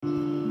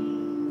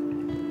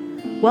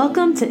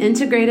Welcome to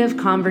Integrative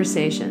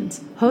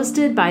Conversations,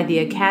 hosted by the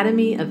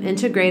Academy of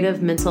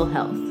Integrative Mental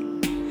Health.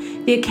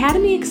 The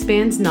Academy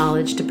expands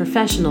knowledge to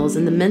professionals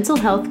in the mental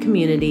health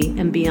community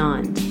and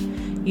beyond,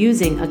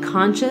 using a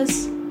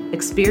conscious,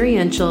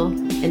 experiential,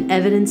 and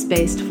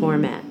evidence-based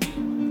format.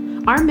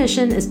 Our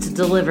mission is to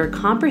deliver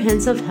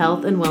comprehensive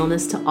health and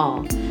wellness to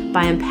all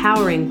by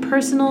empowering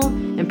personal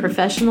and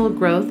professional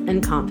growth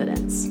and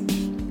confidence.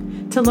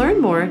 To learn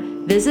more,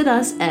 visit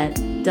us at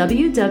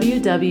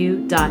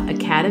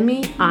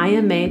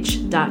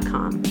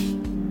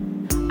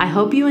www.academyimh.com. I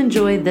hope you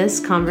enjoy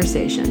this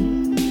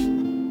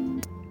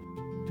conversation.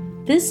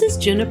 This is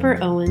Juniper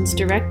Owens,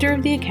 Director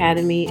of the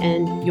Academy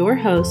and your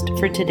host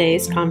for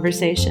today's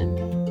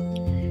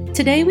conversation.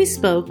 Today we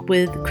spoke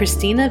with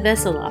Christina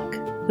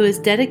Veselak, who is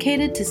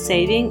dedicated to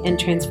saving and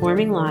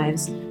transforming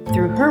lives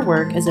through her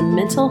work as a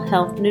mental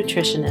health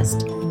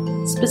nutritionist,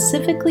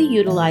 specifically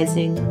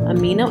utilizing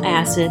amino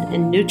acid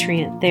and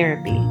nutrient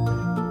therapy.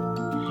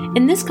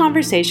 In this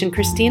conversation,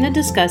 Christina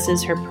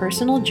discusses her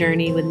personal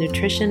journey with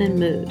nutrition and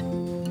mood.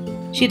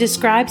 She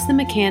describes the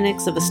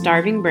mechanics of a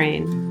starving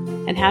brain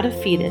and how to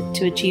feed it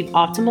to achieve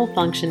optimal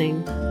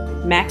functioning,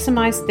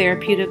 maximize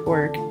therapeutic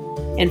work,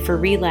 and for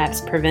relapse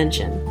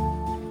prevention.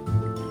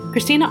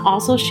 Christina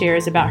also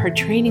shares about her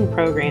training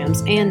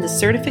programs and the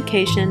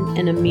certification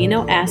in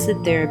amino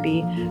acid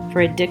therapy for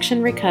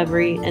addiction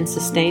recovery and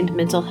sustained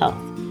mental health,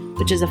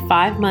 which is a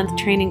 5-month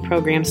training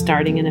program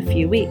starting in a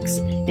few weeks.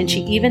 And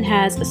she even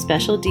has a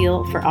special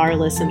deal for our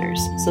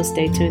listeners, so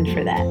stay tuned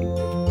for that.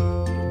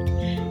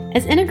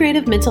 As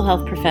integrative mental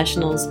health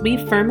professionals, we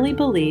firmly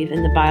believe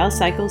in the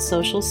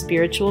biopsychosocial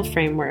spiritual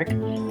framework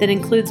that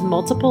includes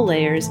multiple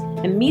layers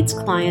and meets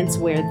clients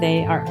where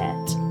they are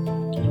at.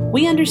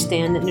 We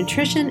understand that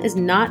nutrition is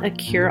not a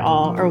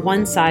cure-all or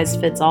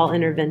one-size-fits-all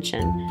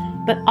intervention,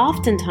 but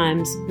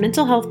oftentimes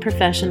mental health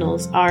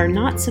professionals are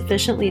not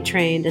sufficiently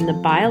trained in the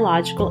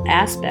biological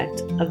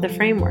aspect of the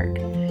framework,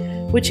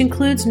 which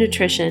includes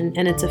nutrition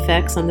and its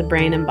effects on the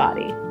brain and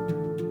body.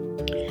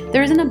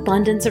 There is an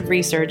abundance of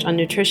research on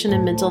nutrition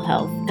and mental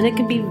health, and it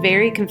can be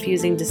very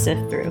confusing to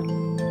sift through.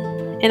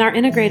 In our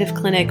integrative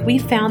clinic, we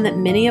found that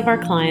many of our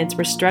clients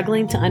were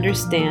struggling to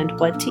understand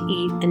what to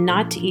eat and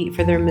not to eat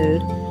for their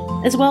mood,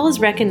 as well as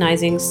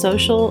recognizing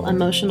social,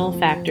 emotional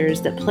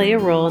factors that play a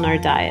role in our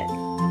diet,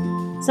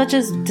 such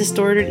as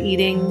distorted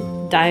eating,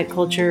 diet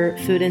culture,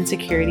 food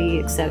insecurity,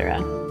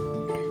 etc.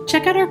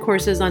 Check out our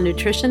courses on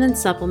nutrition and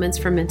supplements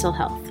for mental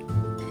health.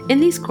 In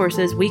these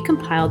courses, we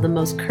compile the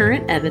most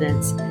current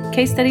evidence,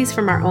 case studies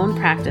from our own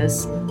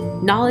practice,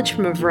 knowledge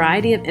from a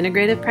variety of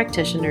integrative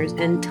practitioners,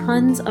 and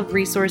tons of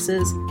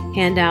resources,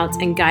 handouts,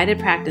 and guided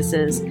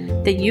practices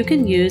that you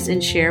can use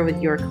and share with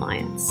your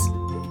clients.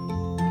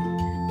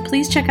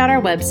 Please check out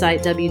our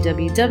website,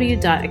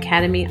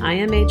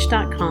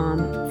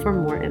 www.academyimh.com, for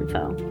more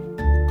info.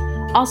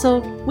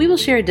 Also, we will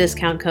share a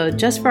discount code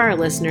just for our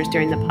listeners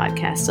during the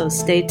podcast, so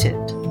stay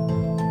tuned.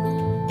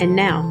 And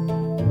now,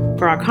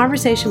 for our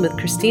conversation with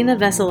Christina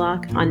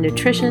Veselak on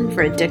nutrition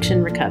for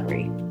addiction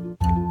recovery.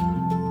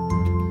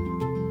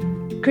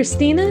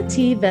 Christina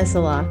T.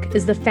 Veselak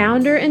is the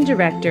founder and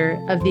director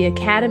of the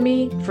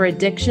Academy for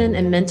Addiction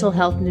and Mental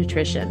Health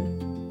Nutrition.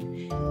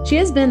 She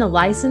has been a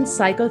licensed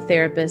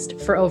psychotherapist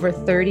for over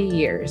 30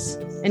 years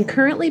and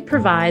currently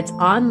provides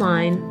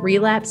online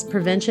relapse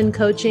prevention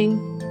coaching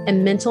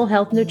and mental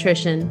health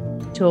nutrition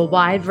to a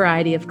wide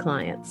variety of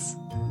clients.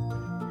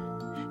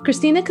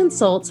 Christina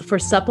consults for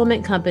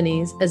supplement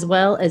companies as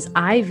well as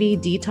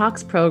IV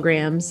detox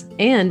programs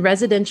and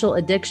residential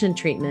addiction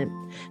treatment,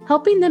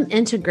 helping them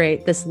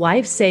integrate this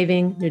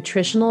life-saving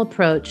nutritional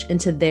approach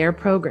into their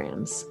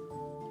programs.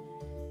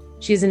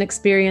 She's an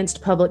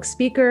experienced public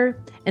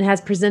speaker and has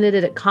presented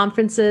it at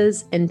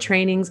conferences and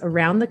trainings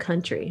around the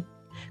country.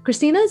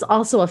 Christina is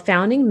also a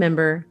founding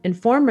member and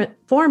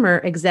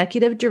former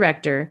executive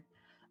director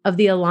of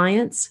the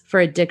Alliance for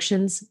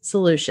Addictions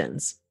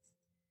Solutions,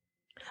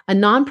 a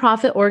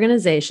nonprofit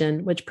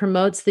organization which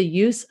promotes the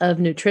use of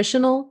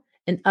nutritional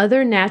and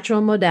other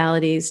natural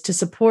modalities to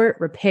support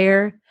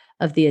repair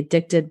of the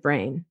addicted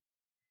brain.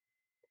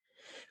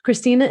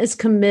 Christina is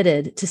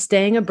committed to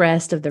staying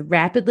abreast of the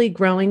rapidly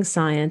growing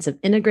science of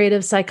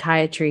integrative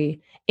psychiatry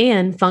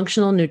and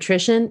functional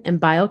nutrition and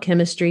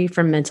biochemistry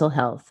for mental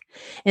health,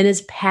 and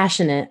is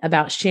passionate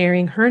about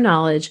sharing her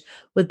knowledge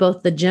with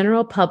both the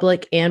general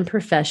public and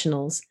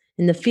professionals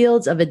in the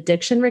fields of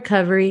addiction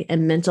recovery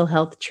and mental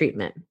health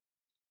treatment.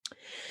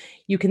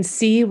 You can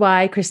see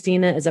why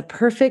Christina is a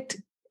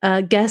perfect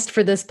guest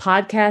for this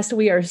podcast.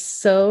 We are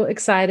so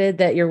excited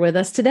that you're with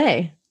us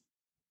today.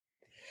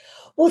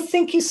 Well,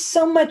 thank you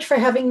so much for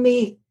having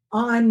me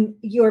on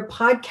your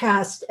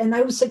podcast. And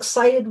I was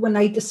excited when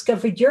I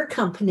discovered your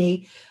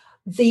company,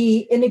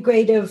 the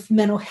Integrative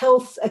Mental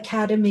Health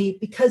Academy,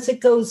 because it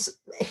goes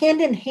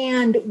hand in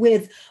hand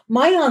with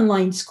my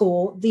online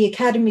school, the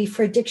Academy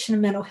for Addiction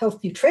and Mental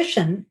Health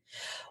Nutrition,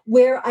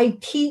 where I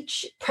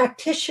teach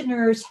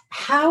practitioners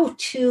how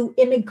to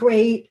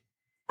integrate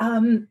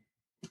the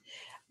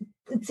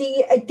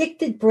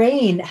addicted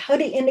brain, how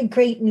to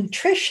integrate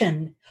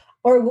nutrition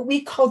or what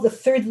we call the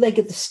third leg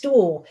of the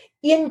stool,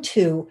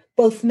 into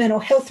both mental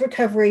health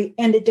recovery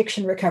and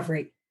addiction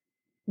recovery.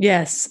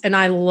 Yes. And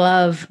I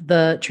love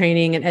the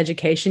training and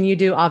education you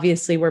do.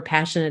 Obviously, we're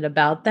passionate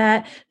about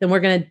that. Then we're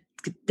going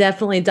to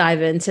definitely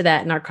dive into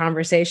that in our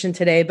conversation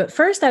today. But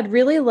first, I'd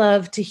really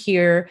love to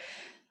hear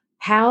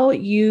how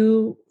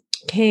you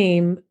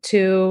came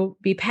to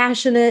be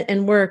passionate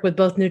and work with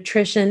both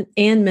nutrition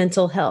and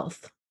mental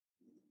health.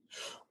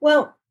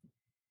 Well,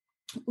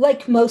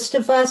 like most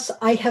of us,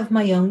 I have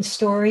my own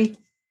story.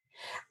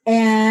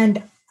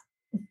 And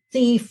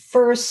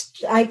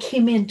I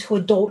came into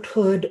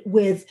adulthood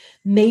with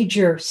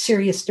major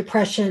serious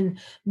depression,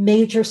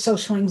 major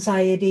social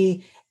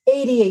anxiety,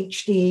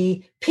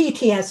 ADHD,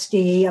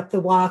 PTSD up the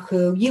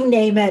wahoo, you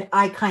name it,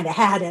 I kind of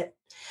had it.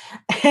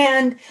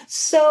 And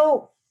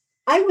so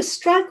I was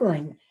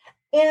struggling.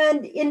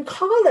 And in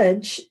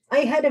college, I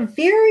had a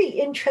very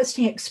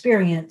interesting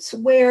experience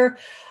where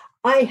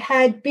I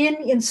had been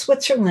in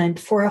Switzerland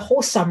for a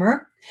whole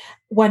summer,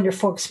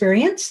 wonderful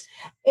experience,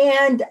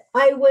 and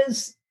I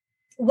was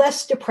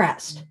less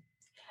depressed.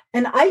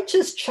 And I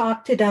just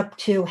chalked it up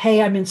to,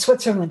 hey, I'm in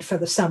Switzerland for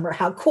the summer.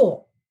 How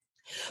cool.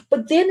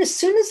 But then as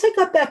soon as I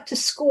got back to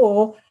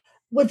school,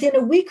 within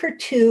a week or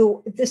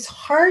two, this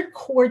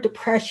hardcore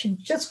depression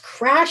just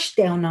crashed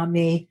down on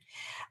me.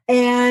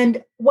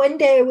 And one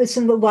day I was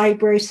in the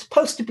library,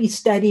 supposed to be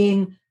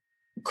studying,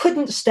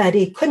 couldn't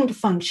study, couldn't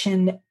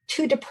function,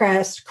 too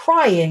depressed,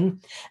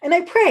 crying. And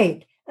I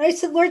prayed. And I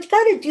said, Lord, you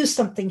got to do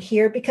something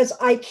here because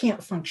I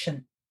can't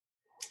function.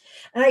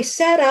 And I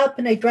sat up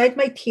and I dried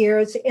my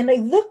tears and I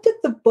looked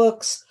at the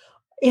books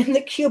in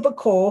the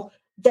cubicle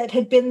that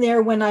had been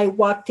there when I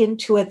walked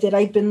into it that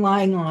I'd been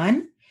lying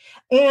on.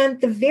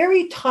 And the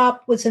very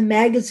top was a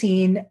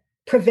magazine,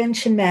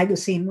 Prevention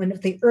Magazine, one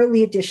of the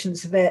early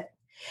editions of it.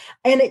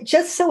 And it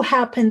just so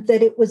happened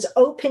that it was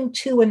open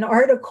to an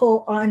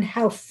article on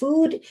how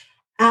food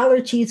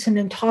allergies and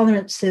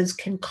intolerances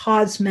can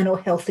cause mental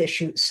health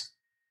issues.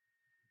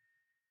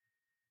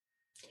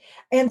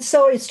 And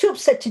so I was too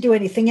upset to do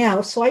anything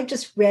else. So I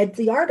just read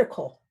the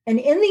article. And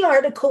in the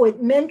article,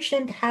 it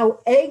mentioned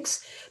how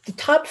eggs, the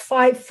top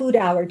 5 food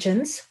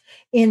allergens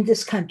in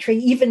this country,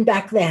 even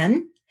back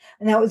then,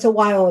 and that was a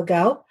while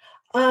ago,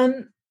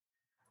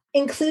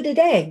 included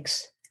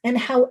eggs, and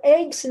how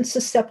eggs in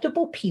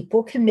susceptible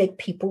people can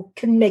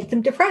make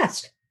them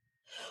depressed.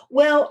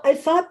 Well, I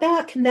thought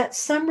back in that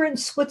summer in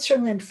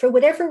Switzerland, for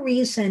whatever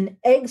reason,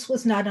 eggs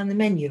was not on the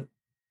menu.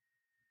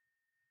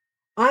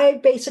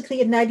 I basically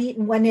had not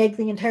eaten one egg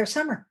the entire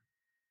summer.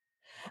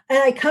 And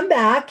I come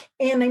back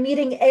and I'm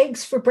eating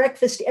eggs for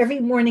breakfast every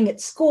morning at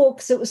school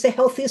because it was the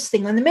healthiest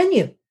thing on the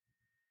menu.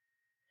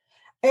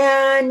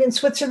 And in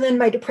Switzerland,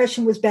 my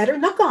depression was better,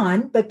 not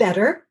gone, but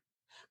better.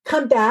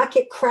 Come back,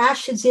 it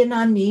crashes in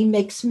on me,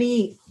 makes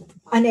me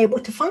unable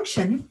to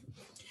function.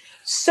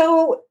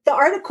 So the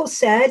article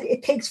said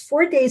it takes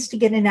 4 days to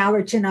get an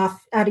allergen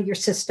out of your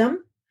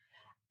system.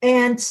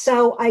 And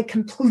so I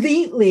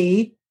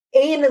completely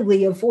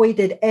anally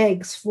avoided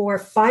eggs for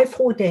 5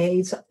 whole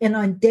days. And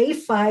on day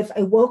 5,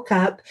 I woke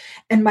up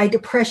and my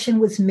depression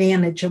was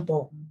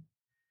manageable.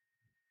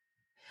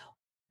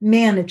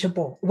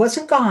 Manageable. It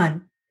wasn't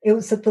gone. It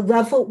was at the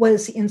level it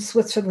was in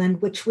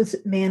Switzerland, which was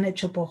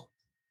manageable.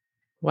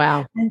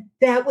 Wow. And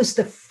that was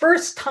the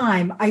first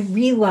time I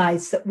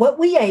realized that what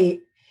we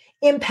ate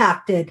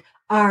impacted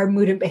our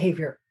mood and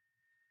behavior.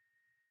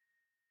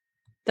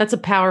 That's a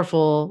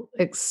powerful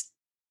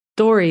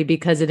story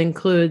because it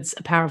includes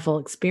a powerful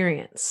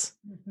experience.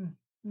 Mm-hmm.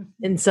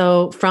 Mm-hmm. And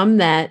so from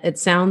that, it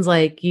sounds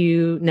like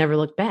you never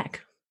looked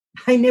back.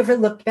 I never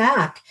looked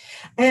back.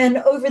 And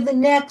over the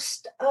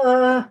next,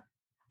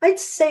 I'd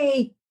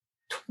say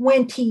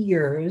 20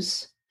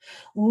 years,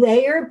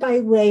 layer by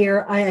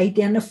layer, I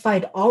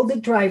identified all the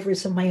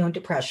drivers of my own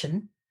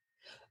depression.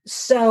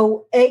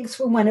 So eggs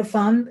were one of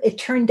them. It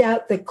turned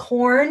out that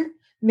corn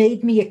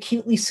made me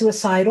acutely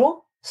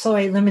suicidal, so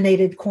I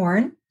eliminated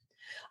corn.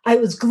 I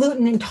was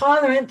gluten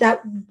intolerant.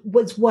 That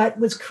was what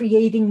was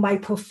creating my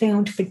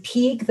profound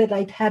fatigue that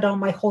I'd had all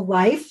my whole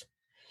life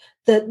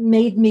that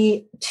made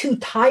me too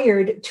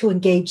tired to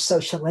engage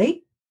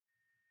socially.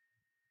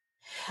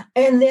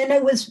 And then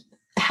I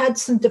had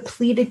some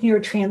depleted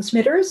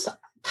neurotransmitters,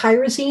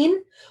 tyrosine,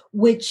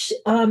 which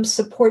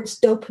supports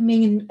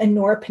dopamine and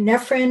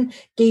norepinephrine,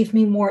 gave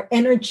me more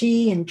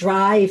energy and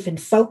drive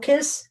and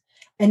focus.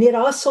 And it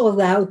also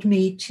allowed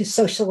me to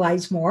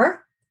socialize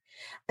more.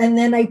 And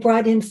then I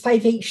brought in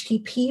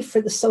 5-HTP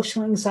for the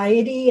social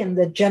anxiety and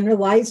the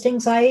generalized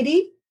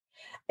anxiety.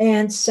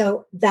 And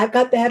so that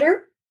got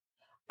better.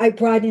 I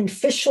brought in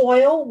fish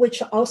oil,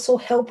 which also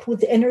helped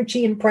with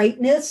energy and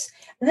brightness.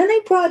 And then I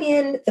brought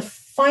in, the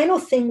final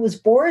thing was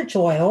borage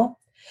oil.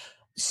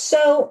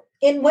 So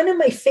in one of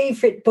my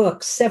favorite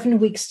books, 7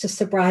 Weeks to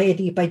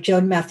Sobriety by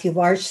Joan Matthew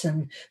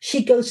Larson,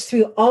 she goes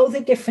through all the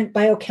different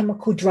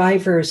biochemical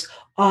drivers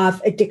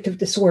of addictive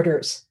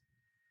disorders,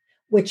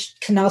 which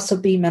can also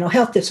be mental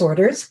health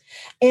disorders.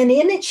 And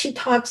in it, she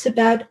talks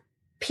about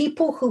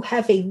people who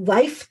have a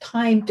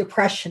lifetime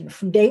depression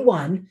from day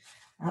one,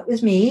 that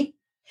was me,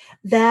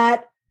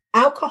 that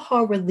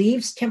alcohol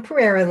relieves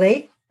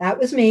temporarily. That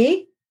was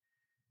me.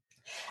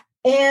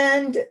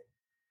 And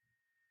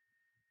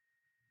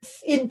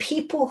in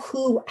people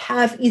who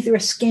have either a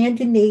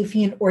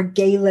Scandinavian or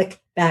Gaelic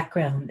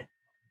background.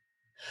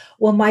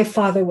 Well, my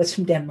father was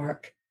from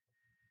Denmark.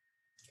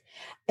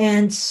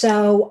 And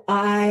so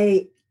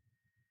I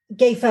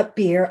gave up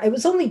beer. I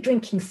was only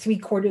drinking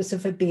 3/4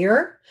 of a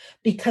beer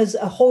because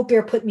a whole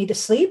beer put me to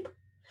sleep.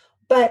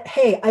 But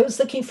hey, I was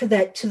looking for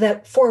that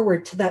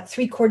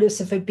 3/4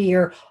 of a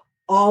beer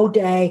all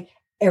day,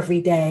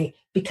 every day,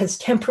 because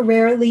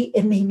temporarily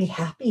it made me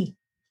happy.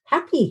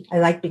 Happy. I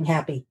like being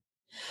happy.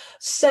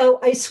 So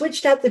I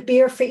switched out the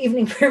beer for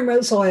evening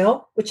primrose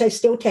oil, which I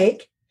still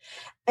take.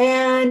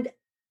 And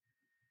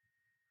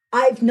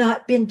I've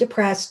not been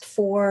depressed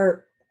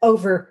for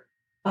over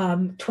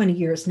 20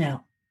 years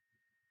now.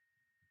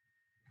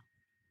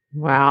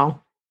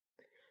 Wow.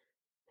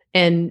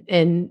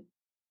 And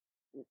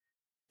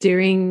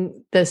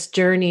during this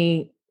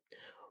journey,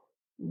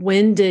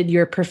 when did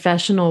your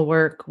professional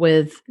work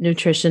with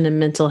nutrition and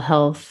mental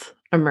health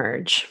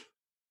emerge?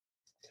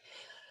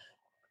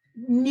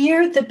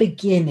 Near the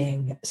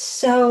beginning.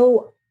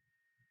 So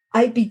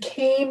I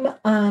became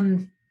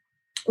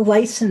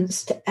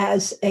licensed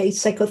as a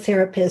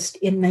psychotherapist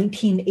in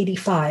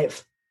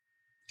 1985.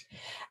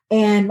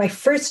 And my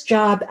first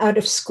job out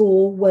of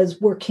school was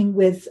working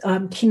with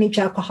teenage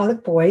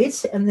alcoholic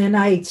boys. And then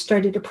I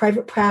started a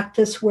private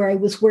practice where I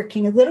was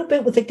working a little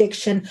bit with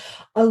addiction,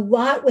 a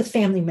lot with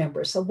family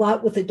members, a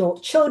lot with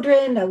adult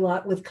children, a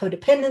lot with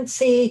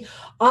codependency,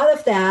 all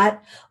of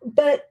that.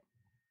 But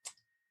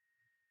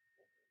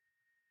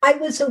I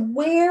was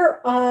aware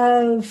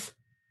of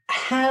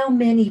how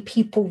many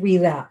people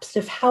relapsed,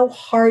 of how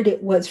hard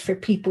it was for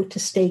people to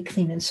stay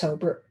clean and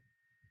sober.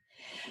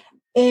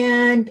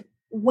 And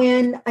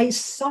when I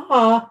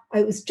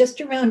was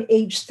just around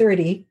age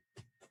 30,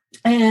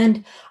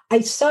 and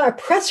I saw a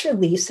press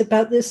release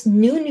about this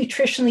new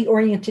nutritionally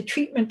oriented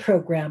treatment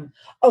program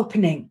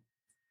opening.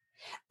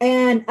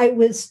 And I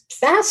was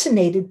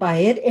fascinated by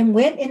it and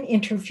went and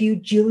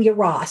interviewed Julia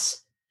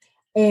Ross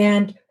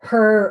and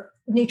her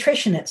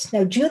nutritionist.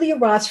 Now, Julia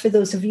Ross, for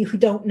those of you who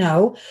don't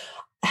know,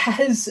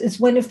 is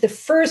one of the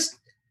first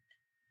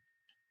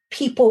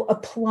people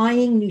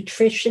applying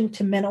nutrition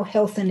to mental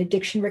health and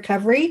addiction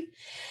recovery.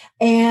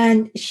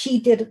 And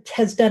she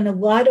has done a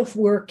lot of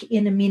work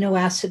in amino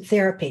acid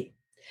therapy.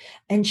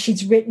 And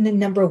she's written a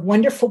number of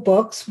wonderful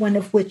books, one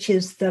of which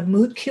is The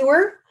Mood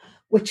Cure,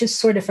 which is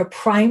sort of a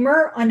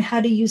primer on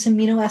how to use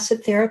amino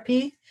acid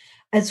therapy,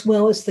 as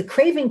well as The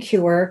Craving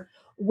Cure,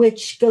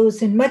 which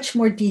goes in much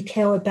more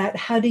detail about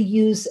how to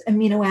use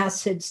amino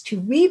acids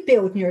to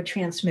rebuild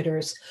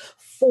neurotransmitters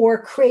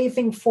for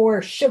craving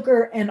for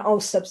sugar and all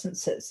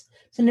substances.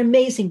 It's an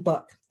amazing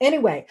book.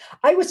 Anyway,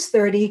 I was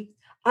 30.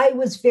 I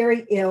was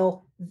very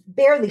ill,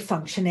 barely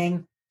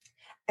functioning,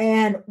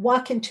 and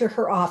walk into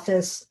her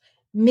office,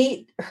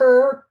 meet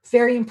her,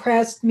 very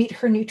impressed, meet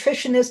her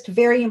nutritionist,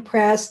 very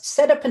impressed,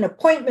 set up an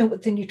appointment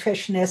with the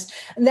nutritionist.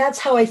 And that's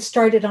how I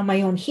started on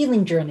my own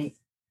healing journey.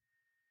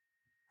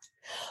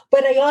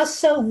 But I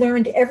also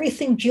learned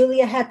everything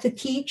Julia had to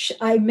teach.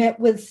 I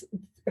met with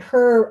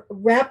her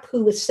rep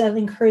who was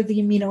selling her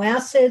the amino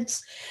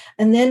acids.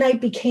 And then I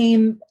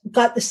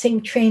got the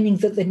same training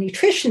that the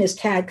nutritionist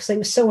had because I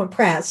was so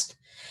impressed.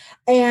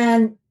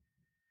 And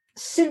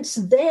since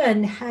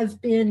then have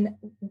been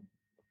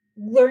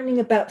learning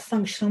about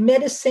functional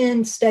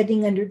medicine,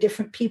 studying under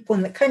different people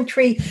in the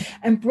country,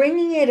 and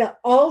bringing it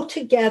all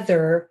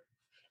together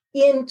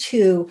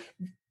into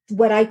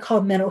what I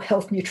call mental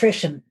health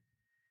nutrition.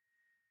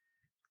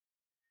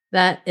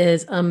 That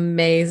is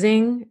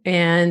amazing.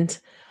 And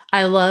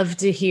I love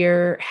to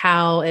hear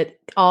how it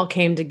all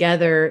came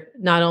together,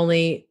 not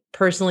only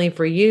personally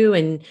for you,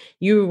 and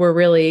you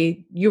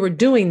were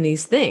doing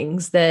these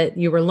things that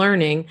you were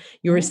learning.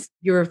 You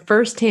were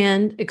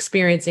firsthand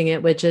experiencing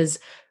it, which is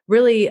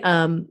really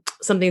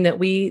something that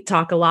we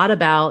talk a lot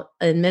about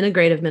in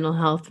integrative mental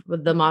health.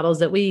 With the models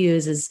that we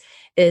use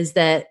is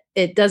that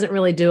it doesn't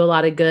really do a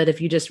lot of good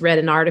if you just read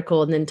an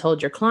article and then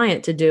told your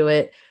client to do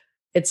it.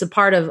 It's a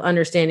part of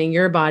understanding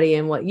your body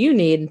and what you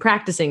need and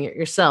practicing it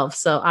yourself.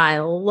 So I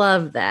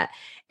love that.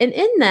 And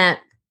in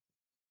that,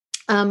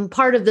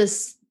 part of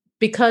this,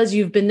 because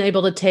you've been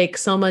able to take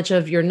so much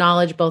of your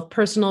knowledge, both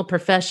personal,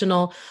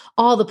 professional,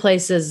 all the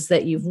places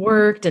that you've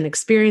worked and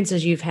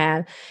experiences you've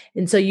had.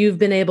 And so you've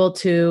been able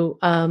to,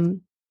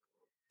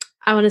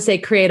 I want to say,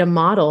 create a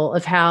model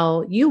of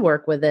how you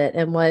work with it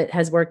and what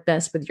has worked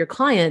best with your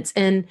clients.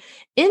 And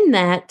in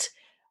that,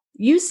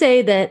 you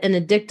say that an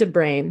addictive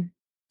brain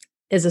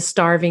is a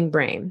starving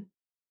brain.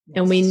 Yes.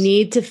 And we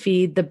need to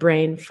feed the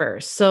brain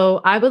first.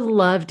 So I would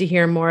love to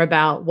hear more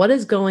about what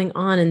is going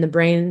on in the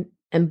brain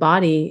and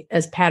body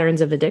as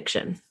patterns of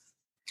addiction.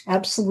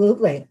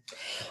 Absolutely.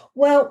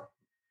 Well,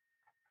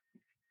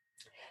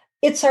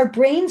 it's our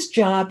brain's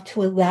job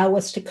to allow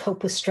us to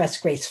cope with stress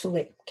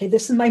gracefully. Okay,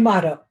 this is my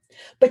motto.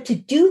 But to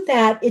do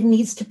that, it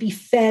needs to be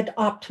fed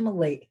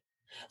optimally.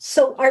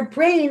 So our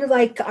brain,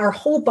 like our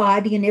whole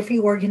body and every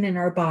organ in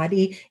our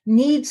body,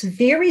 needs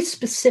very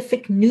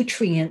specific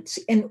nutrients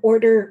in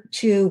order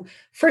to,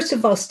 first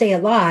of all, stay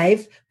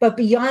alive, but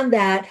beyond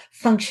that,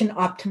 function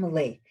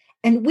optimally.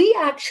 And we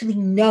actually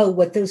know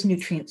what those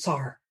nutrients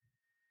are.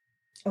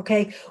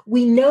 Okay,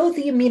 we know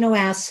the amino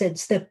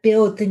acids that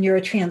build the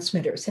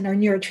neurotransmitters, and our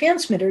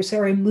neurotransmitters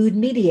are our mood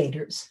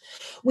mediators.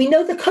 We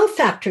know the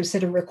cofactors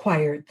that are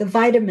required, the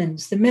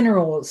vitamins, the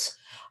minerals,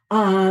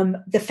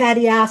 the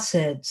fatty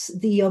acids,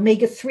 the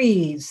omega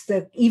 3s,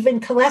 the even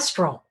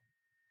cholesterol.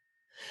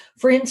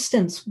 For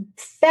instance,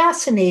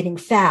 fascinating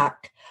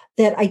fact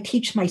that I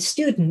teach my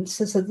students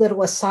as a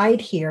little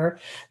aside here,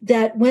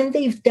 that when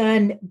they've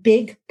done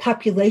big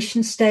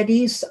population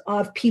studies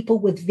of people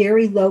with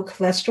very low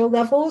cholesterol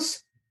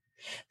levels,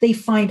 they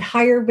find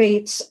higher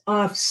rates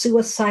of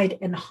suicide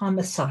and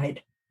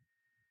homicide.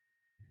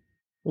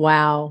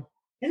 Wow.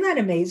 Isn't that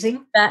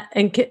amazing? That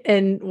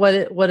and what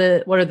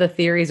are the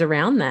theories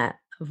around that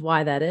of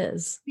why that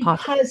is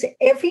possible? Because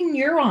every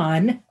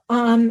neuron,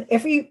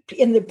 every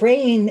in the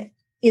brain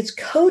is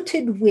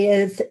coated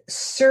with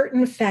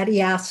certain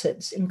fatty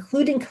acids,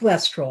 including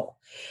cholesterol.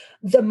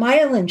 The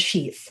myelin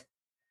sheath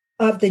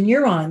of the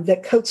neuron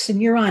that coats the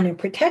neuron and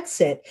protects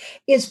it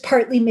is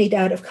partly made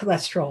out of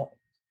cholesterol.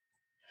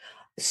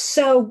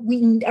 So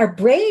our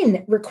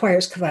brain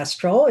requires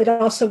cholesterol. It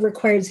also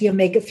requires the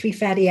omega-3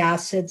 fatty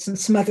acids and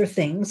some other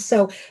things.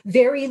 So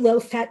very low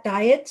fat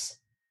diets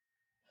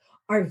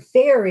are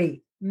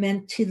very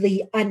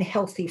mentally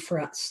unhealthy for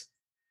us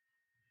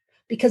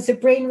because the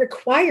brain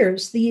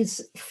requires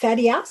these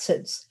fatty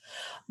acids.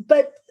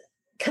 But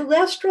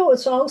cholesterol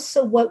is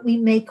also what we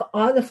make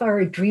all of our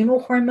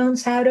adrenal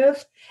hormones out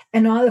of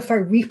and all of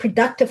our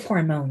reproductive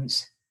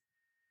hormones.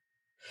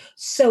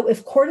 So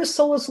if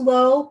cortisol is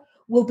low,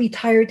 we'll be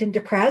tired and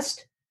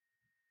depressed.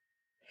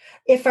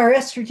 If our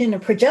estrogen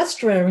and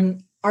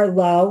progesterone are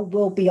low,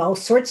 we'll be all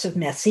sorts of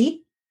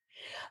messy.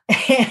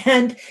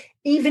 And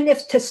even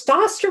if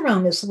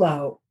testosterone is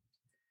low,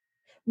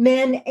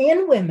 men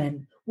and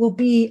women will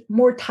be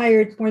more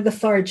tired, more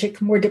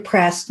lethargic, more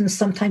depressed, and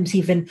sometimes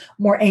even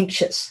more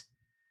anxious.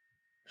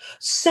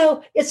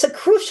 So it's a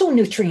crucial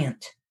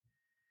nutrient.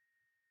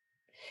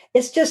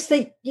 It's just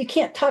that you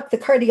can't talk the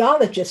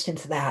cardiologist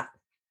into that.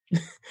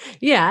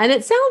 Yeah. And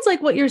it sounds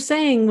like what you're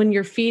saying when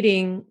you're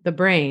feeding the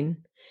brain,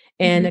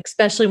 and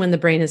especially when the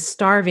brain is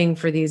starving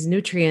for these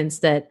nutrients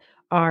that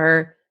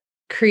are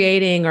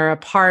creating or a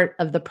part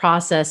of the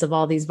process of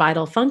all these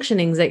vital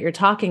functionings that you're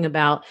talking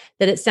about,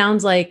 that it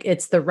sounds like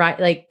it's the right,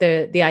 like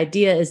the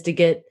idea is to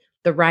get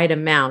the right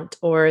amount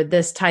or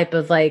this type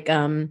of like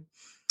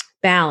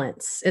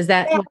balance. Is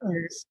that what you're,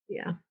 Balance.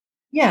 yeah.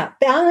 Yeah,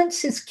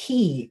 balance is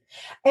key.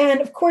 And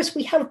of course,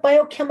 we have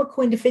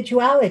biochemical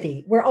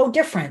individuality. We're all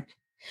different.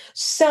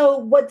 So,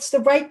 what's the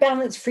right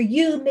balance for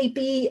you may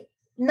be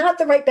not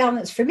the right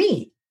balance for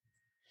me.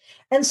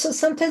 And so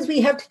sometimes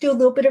we have to do a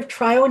little bit of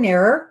trial and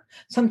error.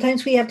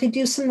 Sometimes we have to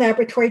do some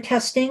laboratory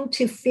testing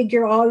to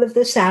figure all of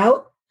this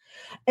out.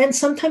 And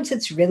sometimes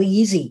it's really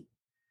easy.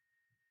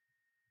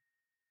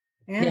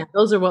 Yeah, Yeah.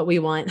 those are what we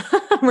want,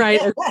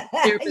 right? As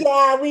therapists.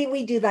 Yeah,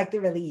 we do like the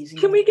really easy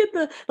Can one. we get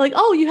the like,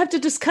 oh, you have to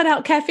just cut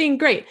out caffeine?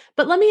 Great.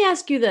 But let me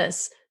ask you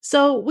this.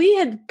 So we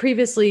had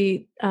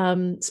previously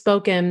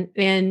spoken,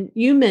 and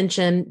you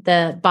mentioned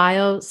the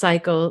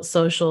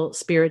biopsychosocial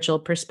spiritual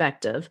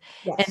perspective.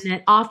 And Yes.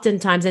 that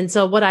oftentimes, and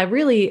so what I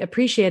really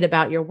appreciate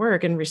about your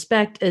work and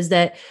respect is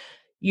that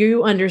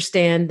you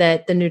understand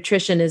that the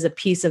nutrition is a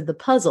piece of the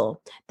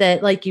puzzle,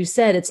 that, like you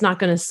said, it's not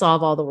going to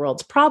solve all the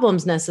world's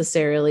problems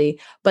necessarily,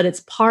 but it's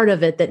part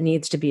of it that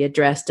needs to be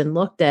addressed and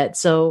looked at.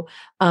 So,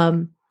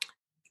 can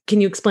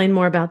you explain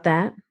more about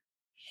that?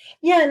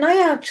 Yeah, and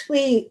I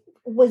actually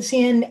was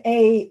in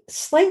a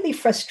slightly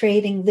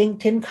frustrating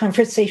LinkedIn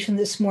conversation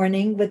this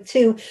morning with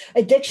two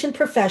addiction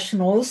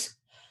professionals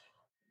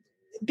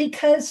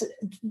because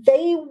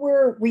they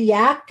were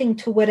reacting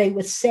to what I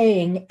was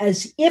saying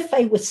as if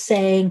I was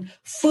saying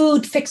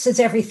food fixes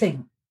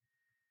everything,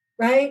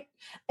 right?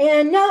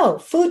 And no,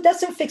 food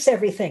doesn't fix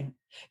everything.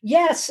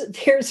 Yes,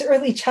 there's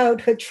early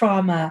childhood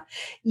trauma.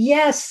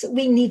 Yes,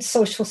 we need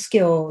social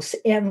skills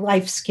and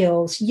life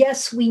skills.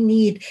 Yes, we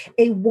need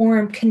a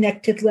warm,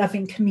 connected,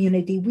 loving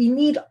community. We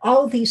need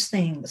all these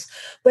things.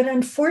 But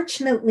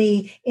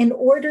unfortunately, in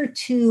order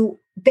to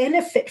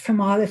benefit from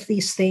all of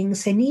these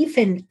things and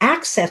even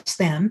access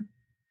them,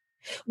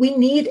 we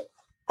need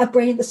a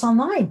brain that's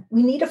online.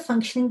 We need a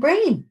functioning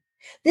brain.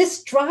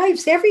 This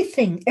drives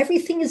everything.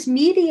 Everything is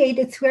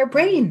mediated through our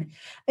brain.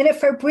 And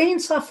if our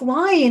brain's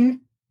offline,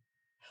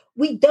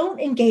 we don't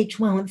engage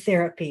well in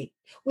therapy.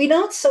 We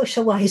don't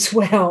socialize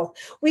well.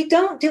 We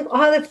don't do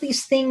all of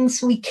these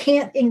things. We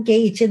can't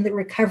engage in the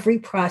recovery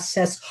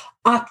process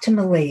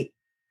optimally.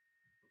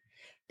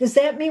 Does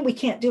that mean we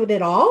can't do it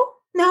at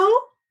all? No,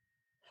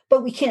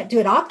 but we can't do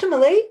it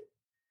optimally.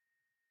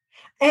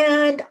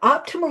 And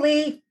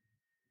optimally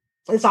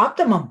is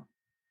optimum.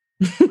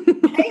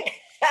 Right?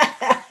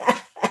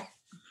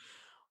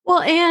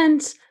 Well,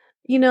 and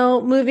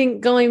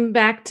going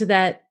back to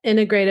that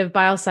integrative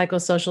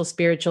biopsychosocial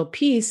spiritual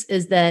piece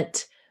is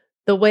that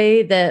the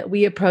way that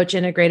we approach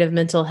integrative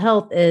mental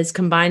health is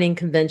combining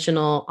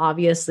conventional,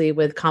 obviously,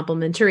 with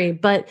complementary,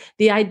 but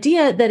the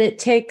idea that it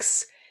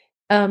takes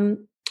a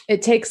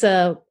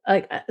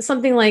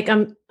something like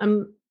I'm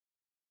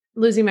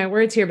losing my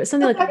words here, but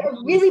something like a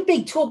really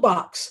big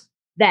toolbox.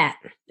 That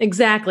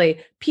exactly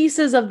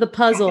pieces of the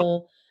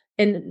puzzle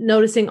and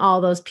noticing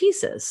all those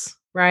pieces,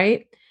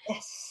 right?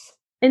 Yes.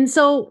 And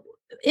so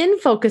in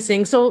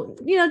focusing,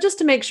 just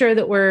to make sure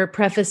that we're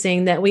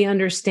prefacing that we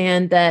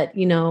understand that,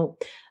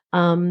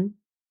 um,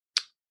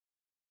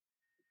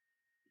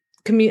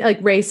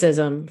 like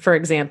racism, for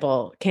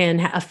example, can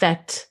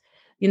affect,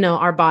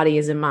 our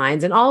bodies and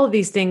minds, and all of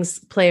these things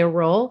play a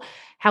role.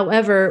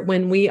 However,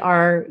 when we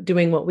are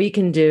doing what we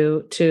can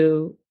do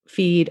to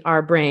feed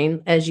our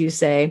brain, as you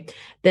say,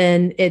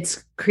 then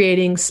it's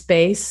creating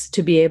space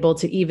to be able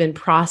to even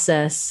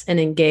process and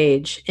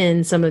engage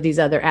in some of these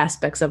other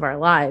aspects of our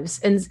lives.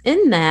 And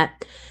in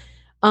that,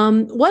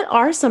 what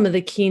are some of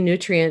the key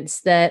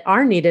nutrients that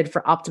are needed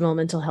for optimal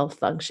mental health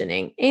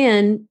functioning?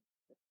 And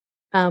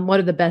what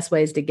are the best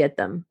ways to get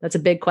them? That's a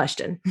big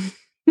question.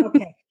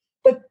 Okay.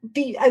 But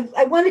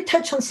I want to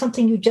touch on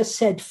something you just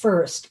said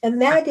first,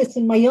 and that is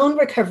in my own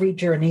recovery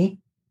journey.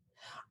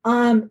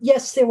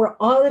 Yes, there were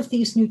all of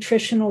these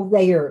nutritional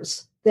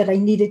layers that I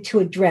needed to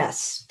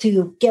address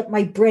to get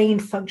my brain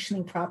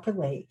functioning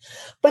properly.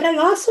 But I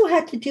also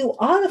had to do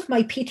all of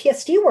my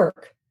PTSD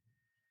work,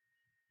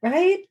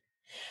 right?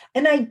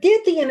 And I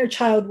did the inner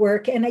child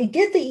work, and I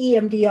did the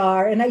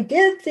EMDR, and I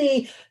did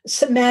the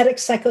somatic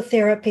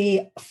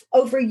psychotherapy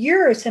over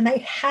years, and I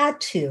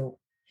had to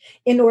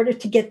in order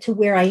to get to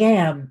where I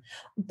am.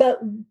 But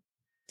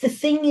the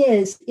thing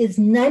is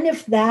none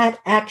of that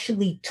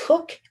actually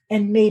took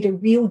and made a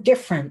real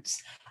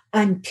difference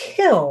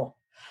until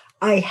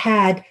I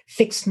had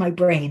fixed my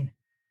brain,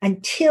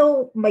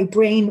 until my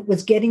brain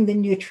was getting the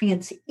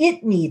nutrients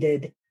it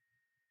needed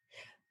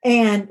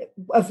and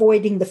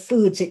avoiding the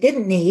foods it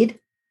didn't need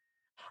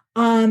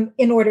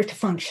in order to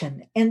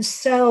function. And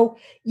so,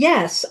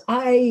 yes,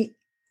 I'm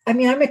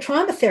a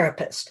trauma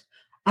therapist.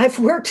 I've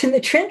worked in the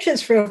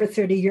trenches for over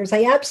 30 years.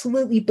 I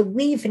absolutely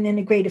believe in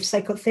integrative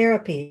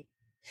psychotherapy,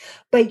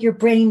 but your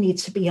brain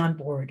needs to be on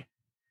board.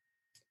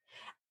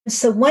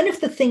 So one of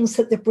the things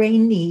that the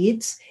brain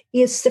needs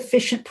is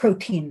sufficient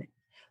protein.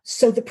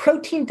 So the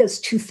protein does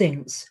two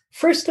things.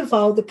 First of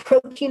all, the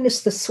protein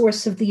is the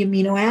source of the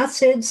amino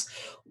acids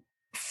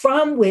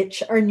from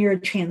which our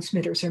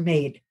neurotransmitters are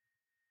made.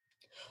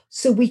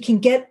 So we can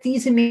get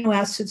these amino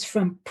acids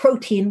from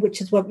protein,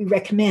 which is what we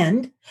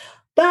recommend.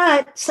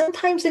 But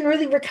sometimes in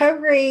early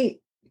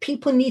recovery,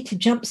 people need to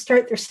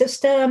jumpstart their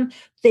system.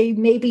 They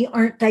maybe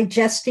aren't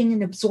digesting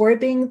and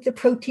absorbing the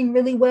protein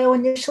really well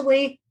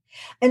initially.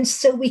 And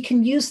so we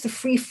can use the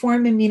free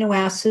form amino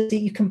acids that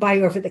you can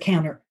buy over the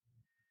counter,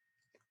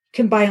 you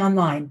can buy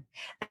online.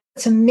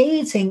 What's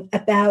amazing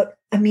about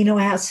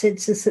amino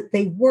acids is that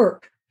they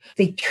work.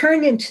 They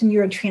turn into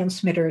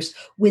neurotransmitters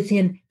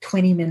within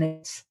 20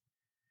 minutes.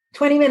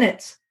 20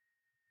 minutes.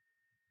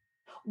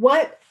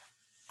 What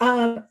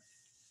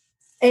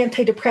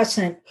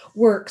antidepressant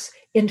works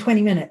in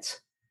 20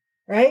 minutes,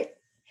 right?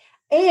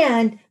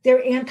 And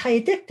they're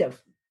anti-addictive.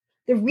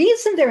 The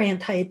reason they're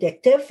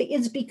anti-addictive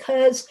is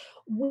because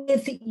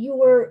with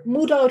your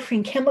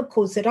mood-altering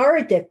chemicals that are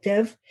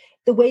addictive,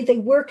 the way they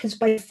work is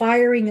by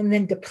firing and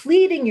then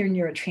depleting your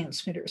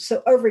neurotransmitters.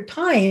 So over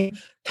time,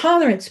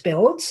 tolerance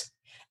builds,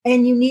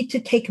 and you need to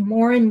take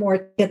more and more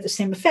to get the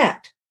same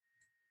effect.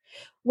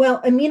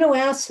 Well, amino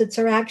acids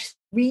are actually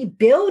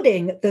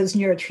rebuilding those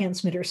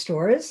neurotransmitter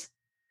stores.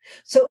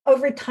 So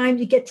over time,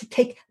 you get to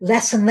take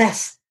less and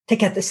less to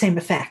get the same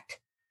effect,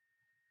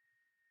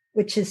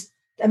 which is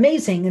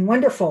amazing and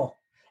wonderful.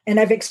 And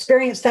I've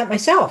experienced that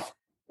myself.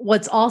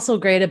 What's also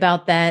great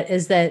about that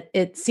is that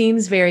it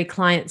seems very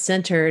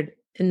client-centered.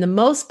 In the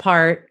most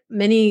part,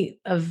 many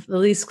of the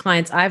least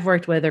clients I've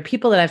worked with or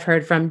people that I've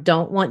heard from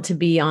don't want to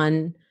be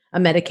on a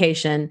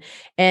medication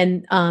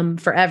and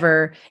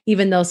forever,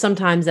 even though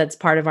sometimes that's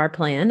part of our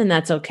plan and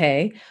that's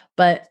okay.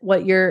 But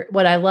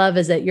what I love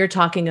is that you're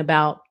talking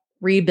about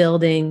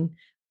rebuilding,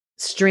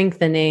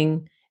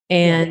 strengthening,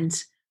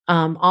 and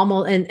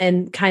almost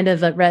and kind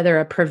of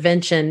a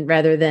prevention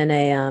rather than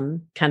a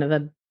kind of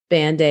a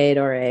Band-Aid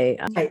or a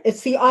right.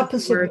 It's the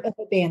opposite of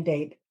a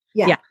Band-Aid.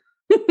 Yeah.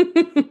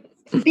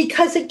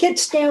 Because it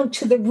gets down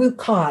to the root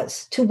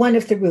cause, to one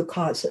of the root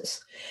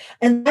causes,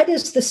 and that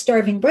is the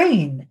starving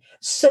brain.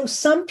 So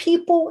some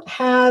people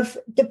have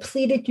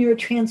depleted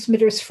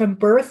neurotransmitters from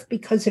birth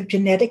because of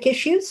genetic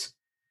issues.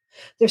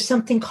 There's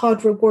something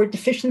called reward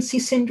deficiency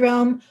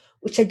syndrome,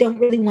 which I don't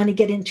really want to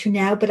get into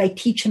now, but I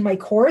teach in my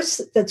course.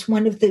 That's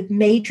one of the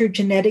major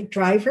genetic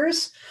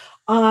drivers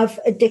of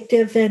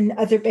addictive and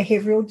other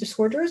behavioral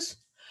disorders.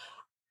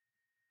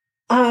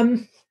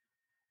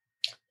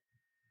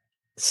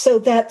 So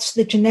that's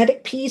the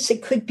genetic piece.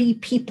 It could be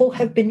people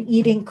have been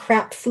eating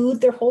crap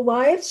food their whole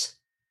lives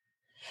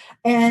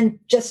and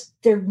just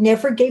they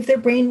never gave their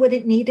brain what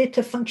it needed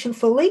to function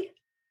fully.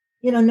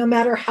 No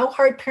matter how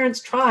hard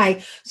parents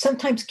try,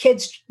 sometimes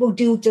kids will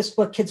do just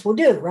what kids will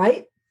do,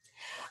 right?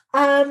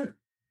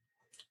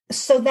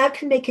 So that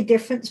can make a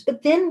difference.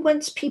 But then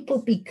once people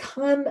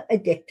become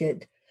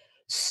addicted,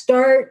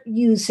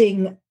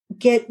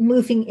 get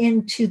moving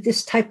into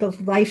this type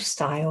of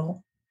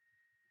lifestyle,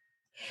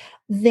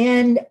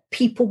 then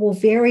people will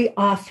very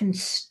often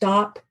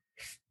stop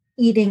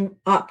eating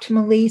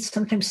optimally,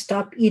 sometimes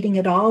stop eating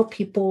at all.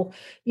 People,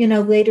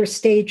 later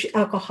stage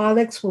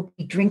alcoholics will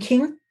be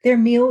drinking their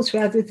meals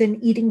rather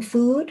than eating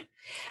food.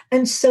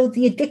 And so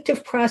the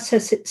addictive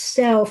process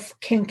itself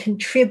can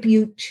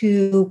contribute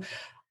to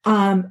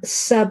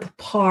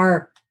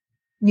subpar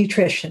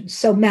nutrition,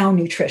 so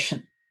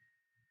malnutrition.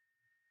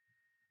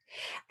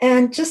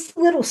 And just a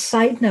little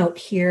side note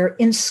here,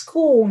 in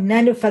school,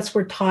 none of us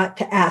were taught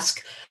to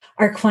ask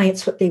our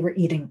clients what they were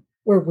eating,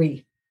 were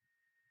we?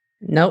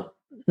 Nope,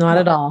 not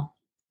at all.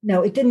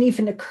 No, it didn't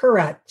even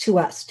occur to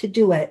us to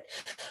do it.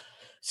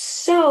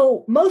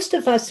 So most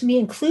of us, me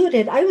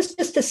included, I was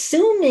just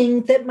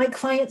assuming that my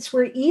clients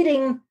were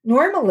eating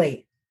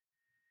normally.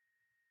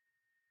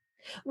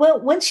 Well,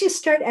 once you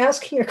start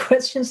asking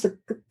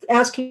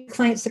asking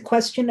clients the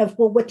question of,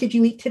 well, what did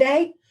you eat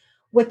today?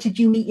 What did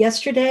you eat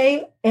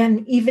yesterday?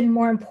 And even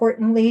more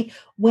importantly,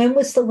 when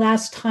was the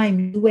last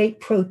time you ate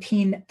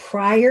protein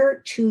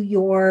prior to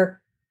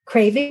your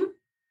craving,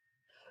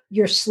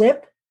 your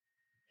slip,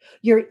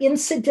 your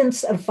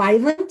incidence of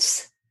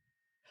violence,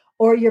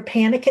 or your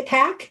panic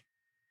attack?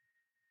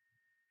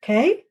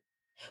 Okay.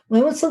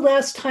 When was the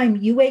last time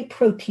you ate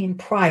protein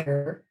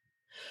prior?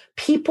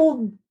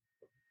 People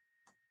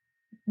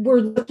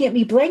were looking at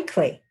me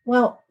blankly.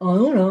 Well, I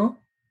don't know.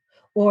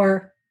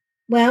 Or,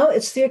 well,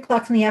 it's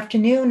 3:00 in the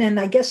afternoon, and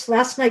I guess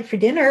last night for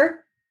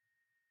dinner.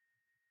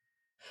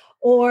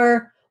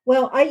 Or,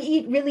 well, I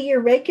eat really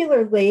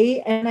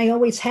irregularly, and I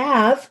always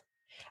have,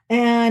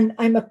 and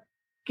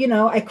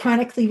I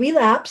chronically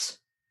relapse.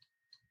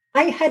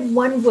 I had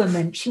one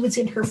woman, she was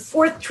in her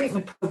 4th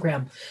treatment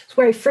program. It's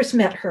where I first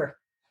met her.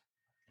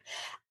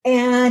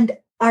 And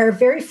our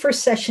very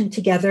first session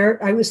together,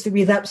 I was the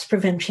relapse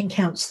prevention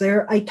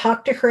counselor. I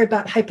talked to her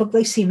about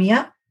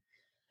hypoglycemia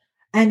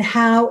and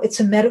how it's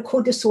a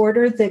medical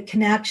disorder that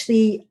can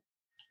actually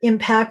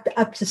impact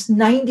up to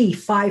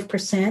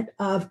 95%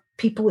 of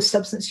people with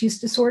substance use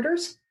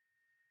disorders,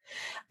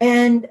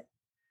 and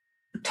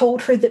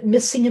told her that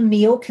missing a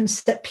meal can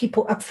set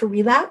people up for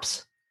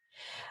relapse.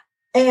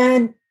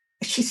 And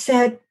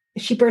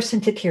she burst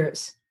into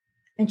tears.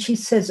 And she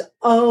says,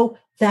 oh,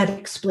 that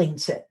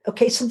explains it.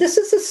 Okay, so this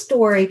is a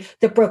story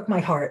that broke my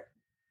heart.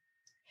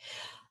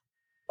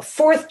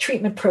 4th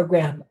treatment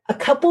program. A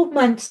couple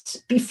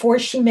months before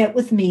she met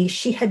with me,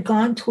 she had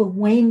gone to a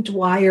Wayne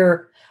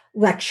Dwyer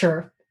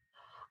lecture,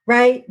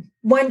 right?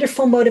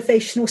 Wonderful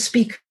motivational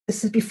speaker.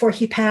 This is before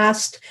he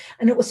passed,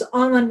 and it was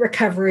all on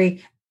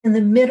recovery. In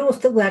the middle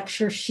of the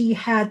lecture, she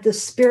had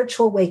this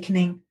spiritual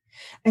awakening,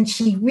 and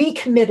she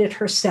recommitted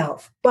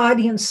herself,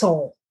 body and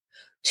soul,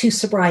 to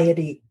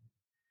sobriety.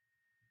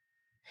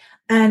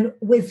 And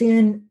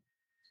within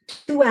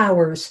 2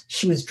 hours,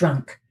 she was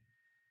drunk.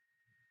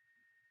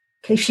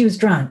 Okay, she was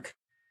drunk.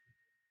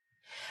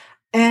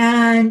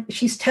 And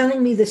she's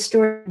telling me this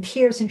story in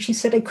tears, and she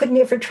said, I couldn't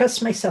ever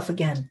trust myself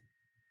again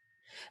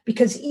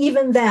because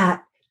even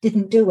that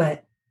didn't do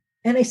it.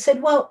 And I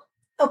said, well,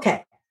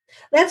 okay,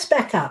 let's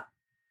back up.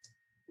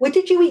 What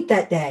did you eat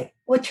that day?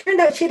 Well, it turned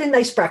out she had a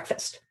nice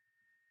breakfast,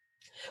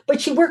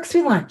 but she worked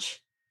through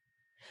lunch.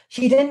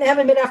 She didn't have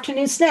a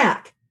mid-afternoon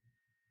snack.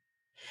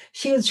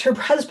 Her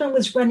husband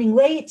was running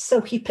late,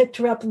 so he picked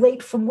her up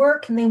late from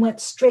work, and they went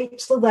straight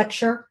to the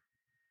lecture.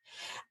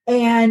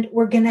 And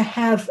we're going to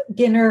have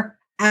dinner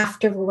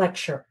after the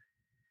lecture.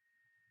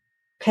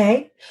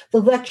 Okay? The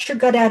lecture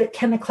got out at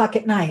 10 o'clock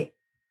at night.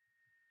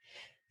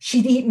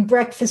 She'd eaten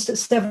breakfast at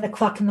 7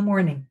 o'clock in the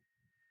morning.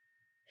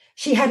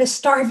 She had a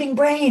starving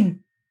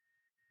brain.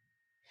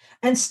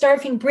 And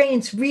starving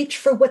brains reach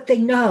for what they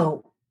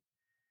know.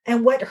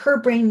 And what her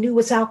brain knew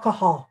was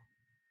alcohol.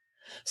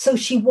 So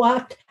she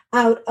walked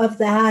out of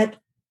that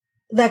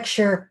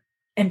lecture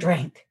and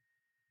drank.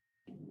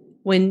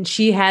 When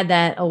she had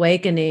that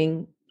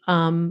awakening,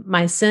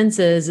 my sense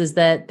is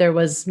that there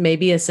was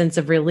maybe a sense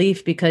of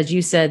relief because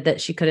you said that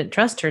she couldn't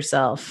trust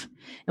herself.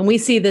 And we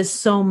see this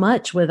so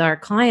much with our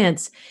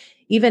clients,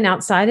 even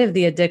outside of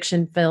the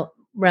addiction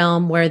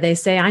realm, where they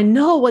say, I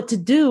know what to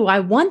do. I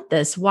want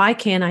this. Why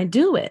can't I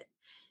do it?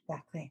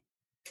 Exactly.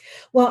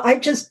 Well, I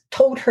just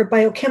told her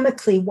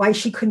biochemically why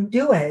she couldn't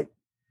do it.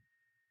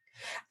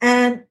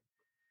 And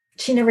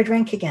she never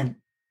drank again.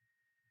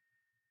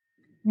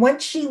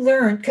 Once she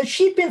learned, because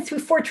she'd been through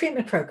 4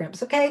 treatment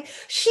programs, okay?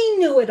 She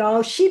knew it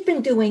all. She'd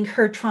been doing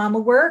her trauma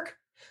work.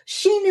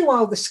 She knew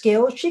all the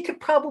skills. She could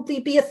probably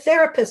be a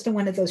therapist in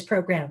one of those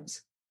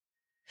programs.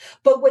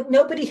 But what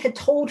nobody had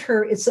told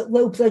her is that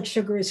low blood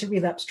sugar is a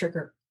relapse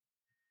trigger.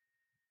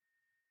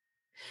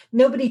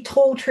 Nobody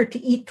told her to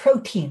eat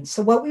protein.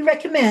 So what we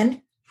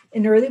recommend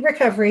in early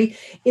recovery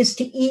is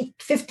to eat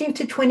 15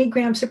 to 20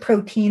 grams of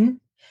protein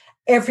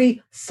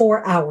every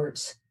 4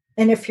 hours.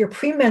 And if you're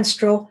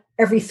premenstrual,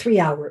 every 3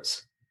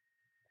 hours.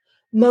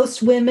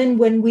 Most women,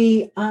 when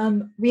we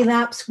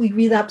relapse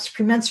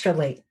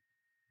premenstrually.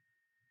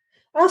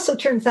 It also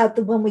turns out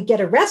that when we get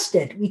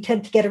arrested, we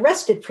tend to get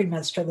arrested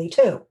premenstrually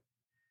too.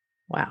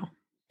 Wow.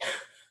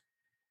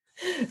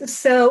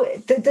 So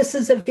this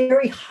is a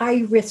very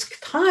high risk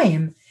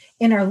time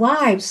in our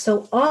lives.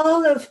 So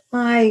all of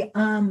my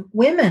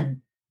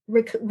women,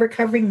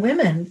 recovering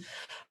women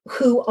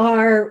who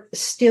are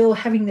still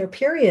having their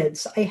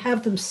periods, I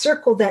have them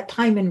circle that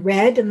time in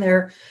red in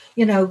their,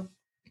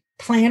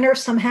 planner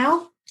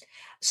somehow,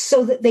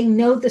 so that they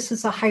know this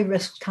is a high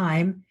risk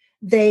time.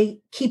 They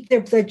keep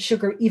their blood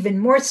sugar even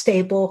more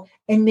stable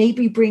and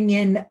maybe bring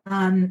in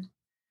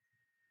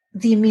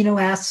the amino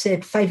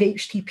acid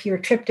 5-HTP or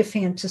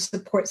tryptophan to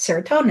support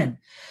serotonin,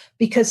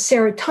 because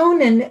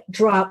serotonin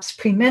drops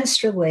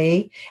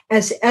premenstrually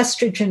as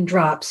estrogen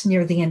drops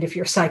near the end of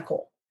your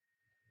cycle.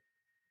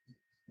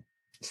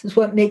 This is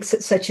what makes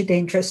it such a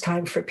dangerous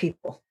time for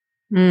people.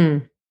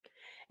 Mm.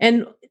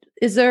 And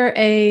is there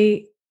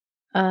a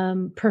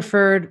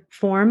preferred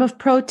form of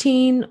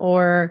protein,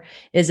 or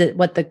is it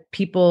what the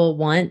people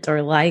want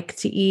or like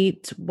to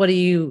eat? What do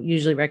you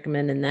usually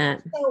recommend in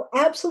that? So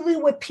absolutely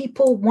what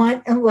people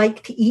want and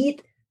like to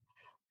eat.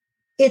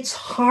 It's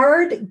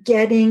hard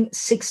getting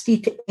 60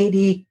 to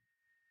 80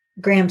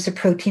 grams of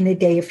protein a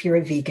day if you're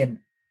a vegan.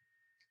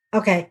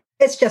 Okay,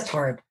 it's just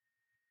hard.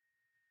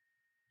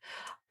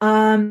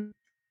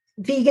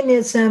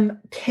 Veganism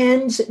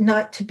tends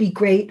not to be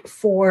great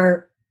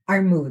for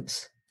our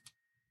moods.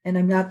 And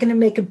I'm not going to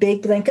make a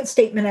big blanket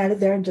statement out of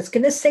there. I'm just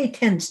going to say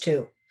tends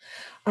to,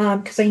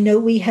 because I know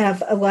we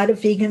have a lot of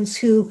vegans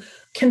who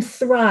can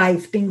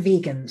thrive being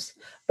vegans,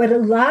 but a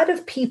lot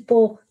of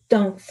people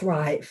don't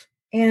thrive.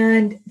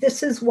 And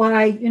this is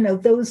why,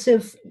 those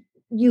of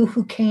you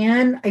who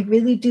can, I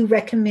really do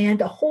recommend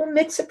a whole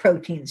mix of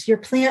proteins, your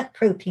plant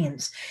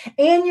proteins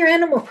and your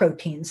animal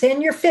proteins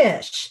and your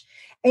fish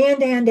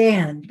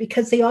and,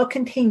 because they all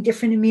contain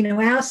different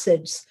amino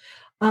acids.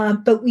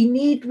 But we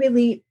need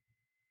really,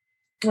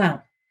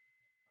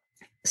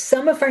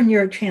 some of our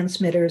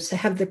neurotransmitters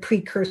have the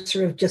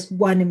precursor of just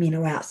one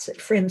amino acid.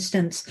 For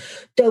instance,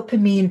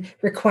 dopamine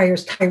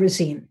requires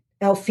tyrosine.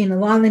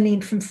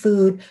 L-phenylalanine from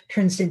food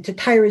turns into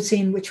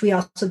tyrosine, which we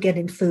also get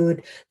in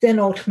food, then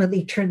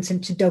ultimately turns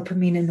into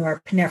dopamine and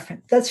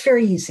norepinephrine. That's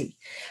very easy.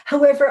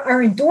 However, our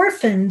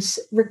endorphins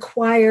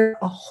require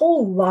a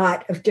whole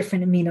lot of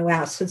different amino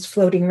acids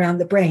floating around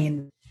the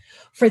brain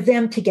for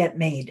them to get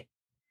made.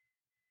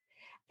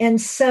 And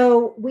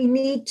so we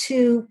need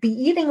to be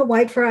eating a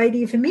wide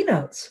variety of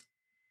aminos.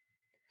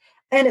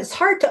 And it's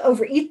hard to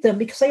overeat them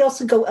because they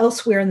also go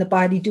elsewhere in the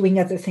body doing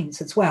other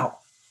things as well.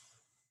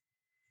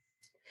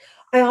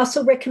 I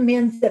also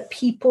recommend that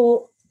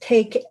people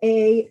take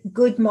a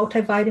good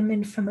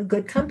multivitamin from a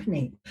good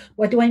company.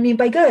 What do I mean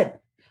by good?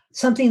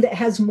 Something that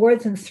has more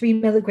than 3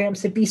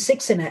 milligrams of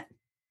B6 in it.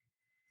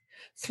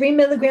 3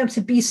 milligrams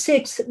of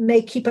B6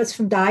 may keep us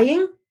from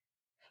dying,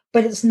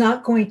 but it's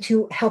not going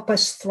to help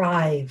us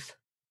thrive.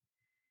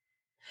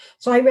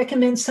 So I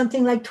recommend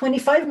something like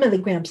 25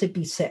 milligrams of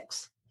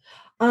B6.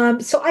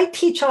 So I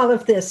teach all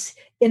of this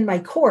in my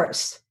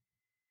course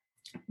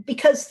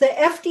because the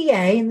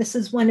FDA, and this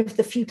is one of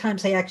the few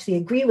times I actually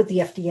agree with the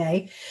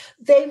FDA,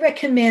 they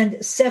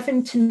recommend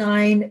 7 to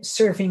 9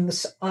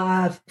 servings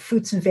of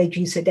fruits and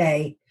veggies a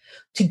day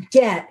to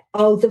get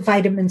all the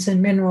vitamins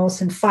and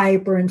minerals and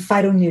fiber and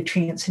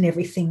phytonutrients and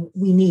everything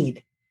we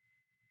need.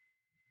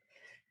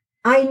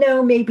 I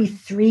know maybe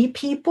 3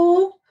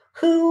 people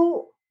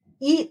who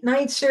eat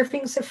 9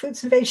 servings of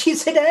fruits and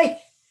veggies a day.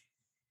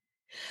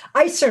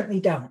 I certainly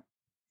don't.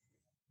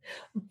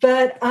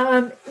 But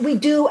we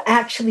do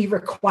actually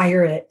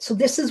require it. So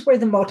this is where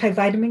the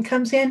multivitamin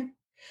comes in,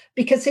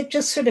 because it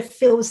just sort of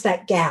fills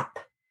that gap.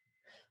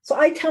 So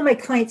I tell my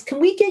clients, can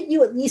we get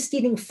you at least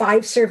eating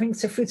 5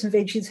 servings of fruits and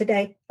veggies a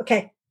day?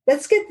 Okay,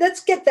 let's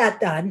get that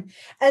done.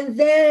 And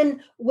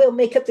then we'll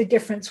make up the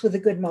difference with a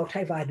good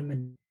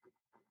multivitamin.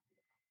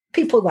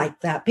 People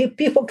like that.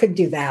 People can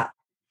do that.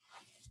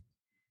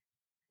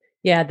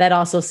 Yeah, that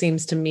also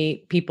seems to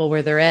meet people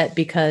where they're at,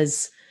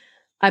 because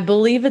I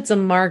believe it's a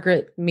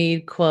Margaret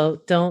Mead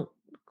quote. Don't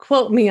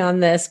quote me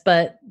on this,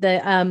 but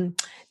the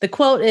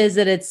quote is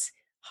that it's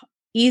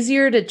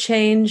easier to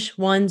change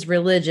one's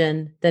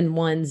religion than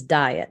one's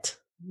diet.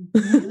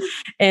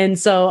 And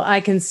so I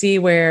can see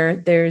where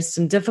there's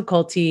some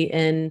difficulty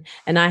and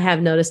I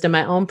have noticed in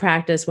my own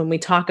practice when we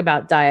talk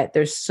about diet,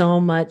 there's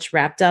so much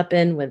wrapped up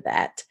in with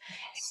that.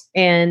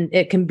 And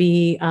it can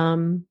be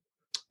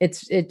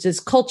it's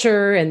just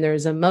culture, and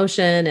there's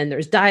emotion, and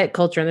there's diet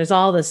culture, and there's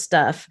all this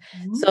stuff.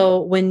 Mm-hmm.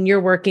 So when you're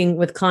working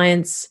with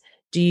clients,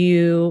 do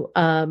you,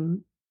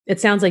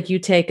 it sounds like you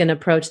take an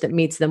approach that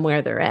meets them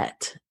where they're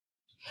at.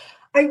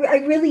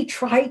 I really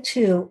try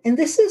to. And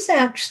this is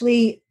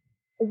actually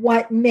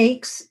what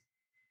makes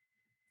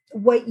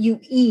what you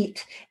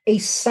eat a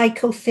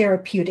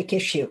psychotherapeutic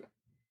issue.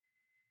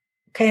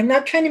 Okay, I'm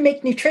not trying to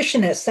make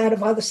nutritionists out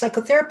of all the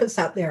psychotherapists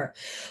out there,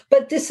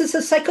 but this is a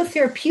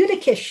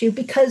psychotherapeutic issue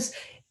because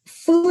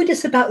food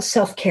is about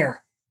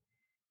self-care.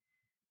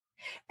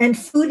 And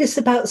food is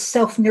about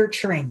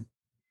self-nurturing.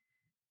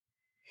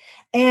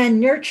 And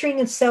nurturing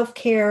and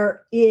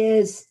self-care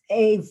is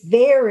a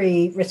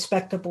very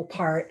respectable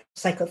part of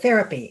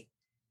psychotherapy.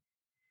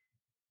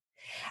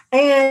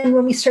 And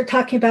when we start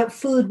talking about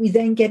food, we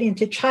then get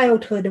into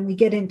childhood and we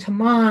get into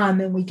mom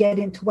and we get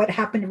into what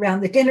happened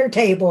around the dinner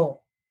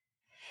table.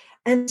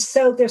 And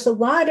so there's a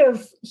lot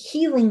of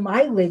healing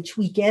mileage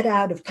we get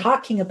out of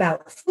talking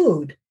about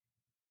food,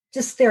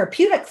 just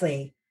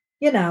therapeutically,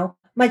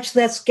 much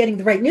less getting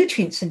the right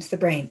nutrients into the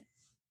brain.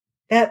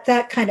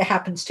 That kind of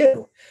happens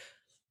too.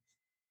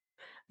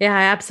 Yeah,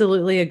 I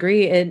absolutely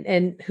agree.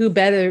 And who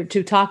better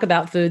to talk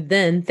about food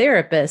than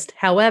therapists?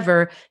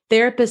 However,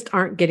 therapists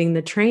aren't getting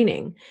the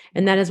training.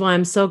 And that is why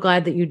I'm so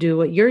glad that you do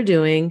what you're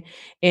doing.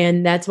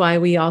 And that's why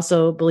we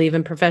also believe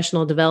in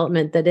professional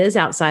development that is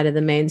outside of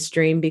the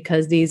mainstream,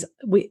 because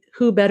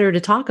who better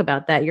to talk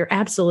about that? You're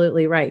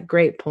absolutely right.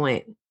 Great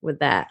point with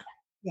that.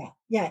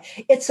 Yeah.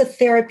 It's a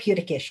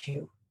therapeutic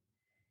issue.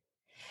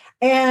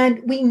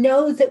 And we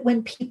know that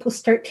when people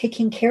start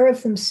taking care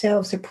of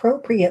themselves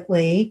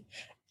appropriately,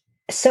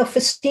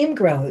 self-esteem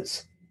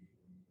grows.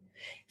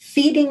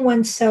 Feeding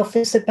oneself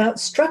is about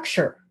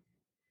structure.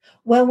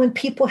 Well, when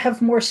people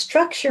have more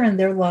structure in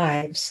their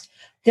lives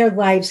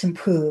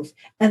improve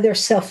and their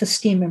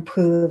self-esteem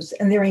improves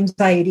and their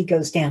anxiety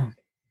goes down.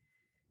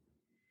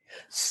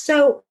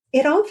 So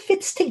it all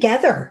fits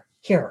together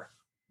here.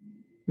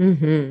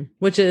 Mm-hmm.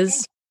 Which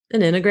is an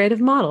integrative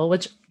model,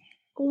 which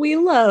we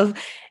love.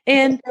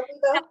 And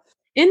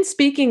in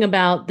speaking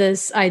about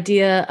this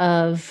idea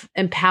of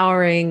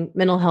empowering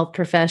mental health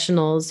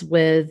professionals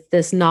with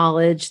this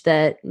knowledge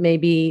that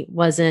maybe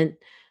wasn't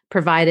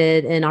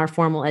provided in our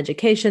formal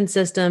education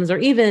systems or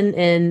even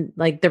in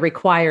like the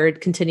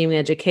required continuing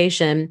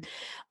education,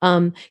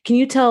 can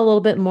you tell a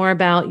little bit more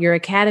about your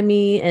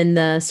academy and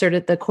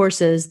the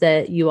courses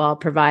that you all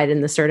provide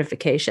in the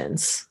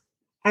certifications?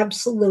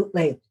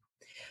 Absolutely.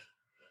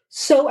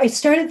 So I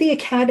started the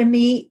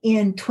academy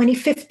in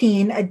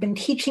 2015. I'd been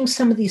teaching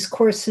some of these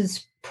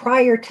courses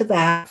prior to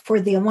that for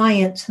the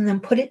Alliance and then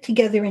put it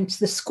together into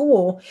the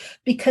school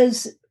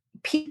because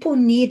people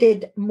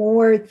needed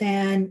more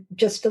than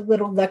just a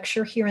little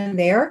lecture here and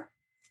there.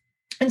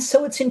 And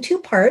so it's in two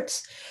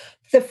parts.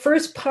 The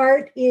first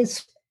part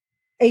is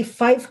a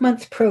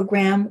 5-month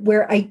program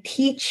where I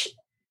teach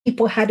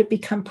people how to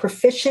become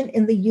proficient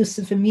in the use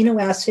of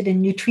amino acid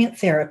and nutrient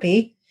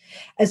therapy,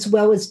 as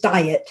well as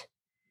diet,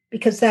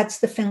 because that's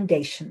the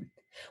foundation.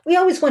 We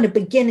always want to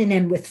begin and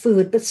end with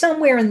food, but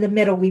somewhere in the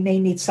middle, we may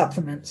need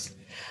supplements.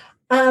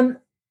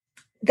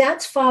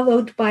 That's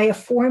followed by a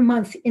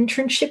 4-month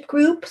internship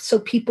group, so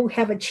people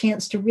have a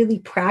chance to really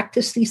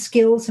practice these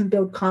skills and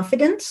build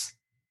confidence.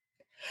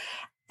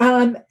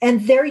 And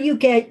there you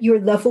get your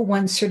level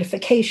 1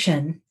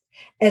 certification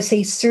as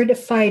a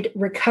certified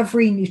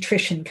recovery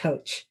nutrition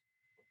coach.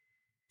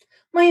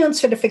 My own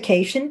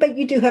certification, but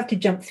you do have to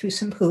jump through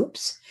some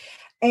hoops.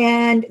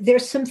 And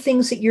there's some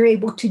things that you're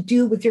able to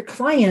do with your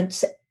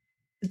clients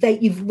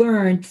that you've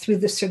learned through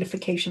the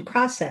certification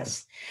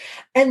process.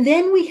 And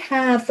then we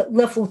have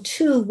level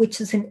 2, which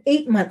is an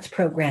 8-month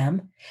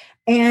program.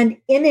 And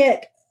in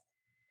it,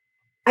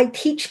 I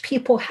teach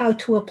people how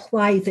to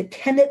apply the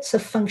tenets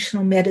of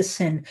functional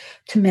medicine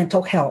to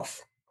mental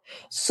health.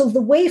 So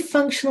the way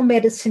functional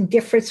medicine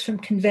differs from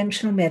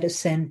conventional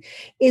medicine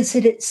is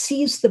that it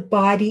sees the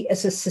body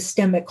as a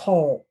systemic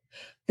whole.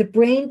 The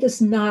brain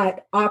does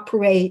not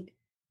operate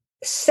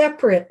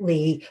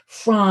separately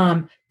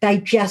from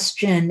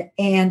digestion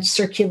and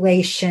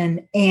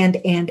circulation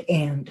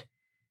and.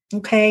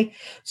 Okay.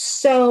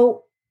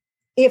 So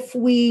if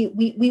we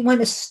want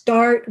to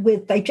start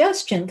with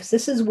digestion, because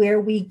this is where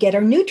we get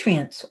our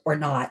nutrients or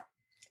not.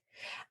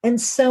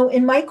 And so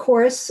in my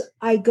course,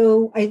 I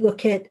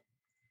look at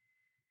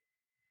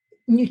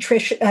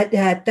nutrition,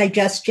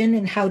 digestion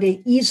and how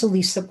to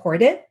easily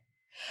support it.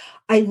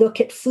 I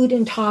look at food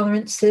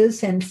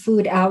intolerances and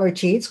food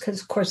allergies, because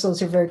of course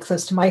those are very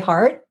close to my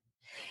heart.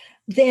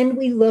 Then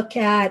we look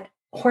at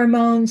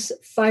hormones,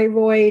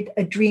 thyroid,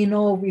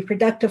 adrenal,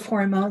 reproductive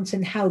hormones,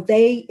 and how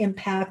they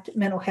impact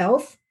mental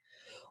health.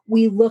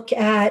 We look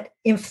at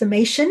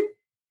inflammation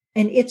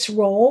and its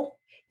role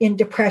in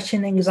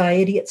depression,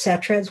 anxiety,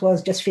 etc., as well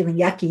as just feeling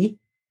yucky.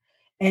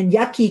 And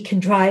yucky can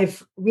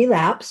drive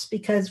relapse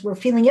because we're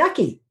feeling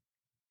yucky.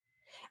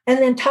 And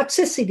then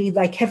toxicity,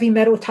 like heavy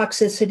metal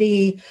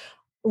toxicity,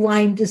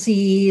 Lyme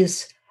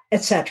disease,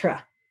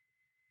 etc.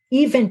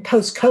 Even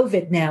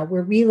post-COVID now,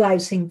 we're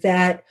realizing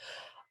that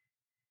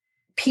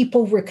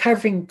people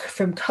recovering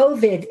from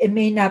COVID, it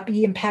may not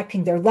be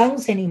impacting their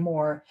lungs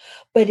anymore,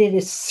 but it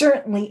is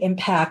certainly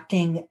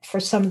impacting, for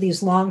some of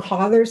these long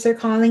haulers, they're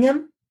calling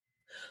them,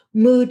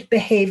 mood,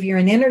 behavior,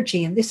 and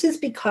energy. And this is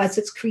because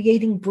it's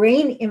creating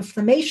brain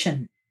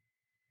inflammation.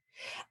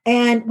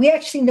 And we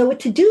actually know what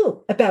to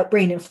do about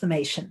brain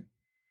inflammation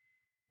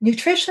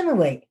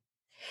nutritionally.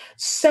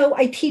 So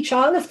I teach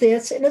all of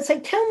this. And as I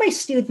tell my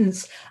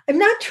students, I'm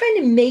not trying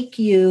to make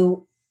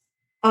you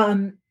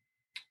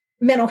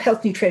mental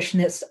health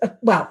nutritionists.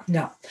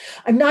 No,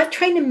 I'm not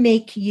trying to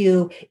make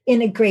you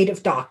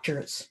integrative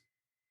doctors.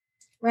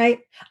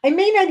 right? I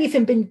may not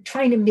even been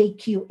trying to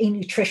make you a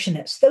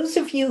nutritionist. Those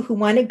of you who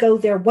want to go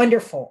there,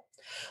 wonderful.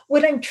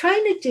 What I'm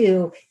trying to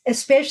do,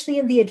 especially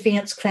in the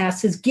advanced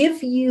class, is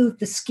give you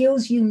the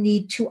skills you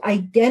need to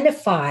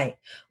identify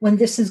when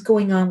this is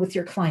going on with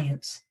your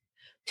clients,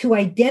 to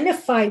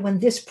identify when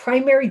this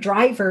primary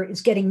driver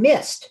is getting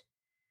missed,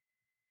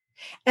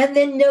 and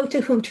then know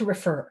to whom to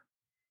refer.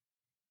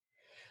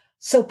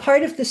 So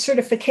part of the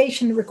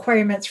certification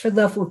requirements for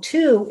level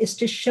 2 is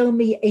to show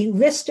me a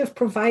list of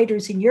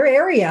providers in your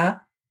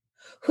area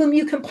whom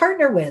you can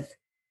partner with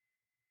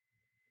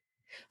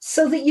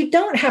so that you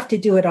don't have to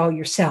do it all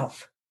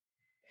yourself.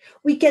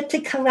 We get to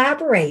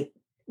collaborate.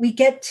 We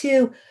get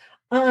to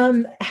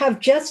have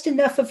just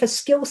enough of a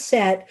skill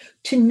set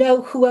to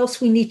know who else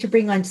we need to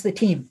bring onto the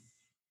team.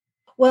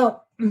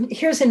 Well,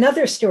 here's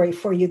another story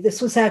for you. This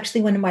was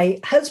actually one of my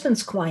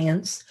husband's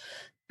clients.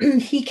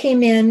 He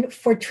came in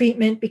for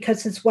treatment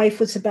because his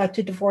wife was about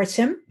to divorce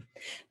him.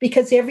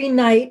 Because every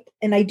night,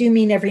 and I do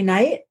mean every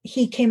night,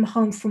 he came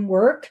home from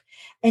work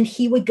and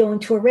he would go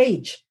into a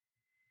rage.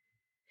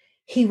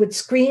 He would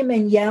scream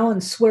and yell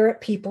and swear at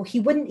people. He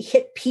wouldn't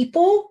hit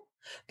people,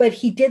 but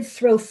he did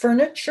throw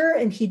furniture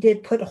and he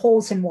did put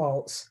holes in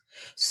walls.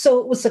 So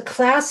it was a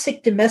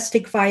classic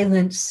domestic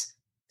violence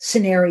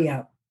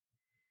scenario.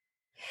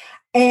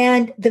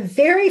 And the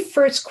very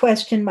first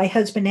question my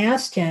husband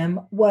asked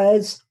him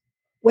was,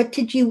 "What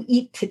did you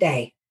eat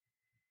today?"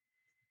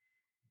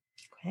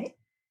 Okay.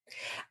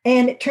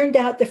 And it turned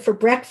out that for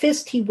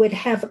breakfast, he would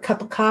have a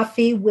cup of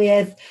coffee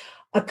with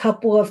a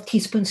couple of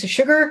teaspoons of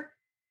sugar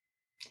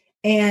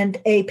and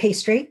a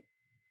pastry.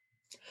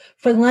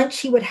 For lunch,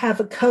 he would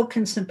have a Coke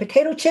and some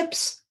potato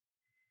chips,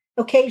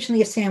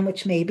 occasionally a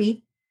sandwich,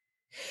 maybe.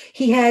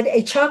 He had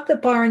a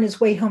chocolate bar on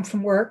his way home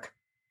from work.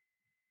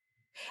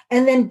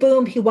 And then,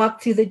 boom, he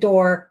walked through the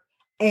door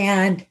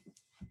and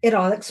it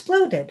all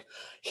exploded.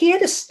 He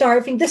had this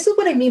is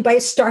what I mean by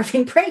a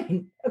starving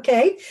brain,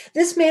 okay?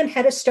 This man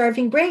had a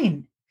starving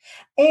brain.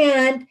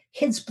 And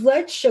his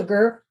blood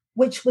sugar,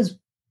 which was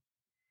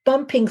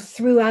bumping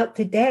throughout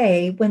the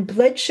day, when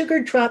blood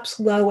sugar drops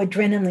low,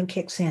 adrenaline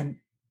kicks in.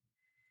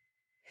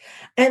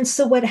 And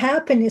so what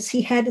happened is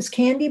he had his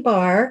candy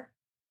bar,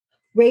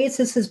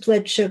 raises his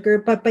blood sugar,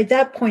 but by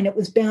that point it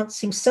was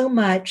bouncing so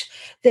much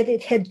that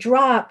it had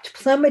dropped,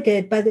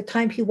 plummeted by the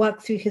time he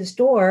walked through his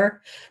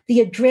door. The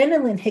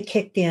adrenaline had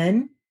kicked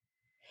in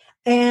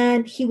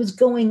and he was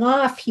going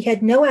off. He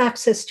had no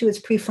access to his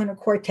prefrontal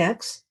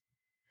cortex,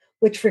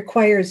 which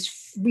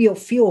requires real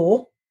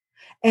fuel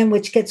and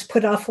which gets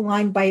put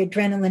offline by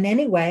adrenaline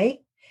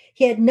anyway.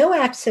 He had no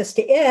access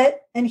to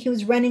it and he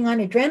was running on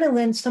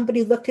adrenaline.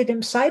 Somebody looked at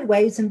him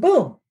sideways and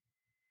boom.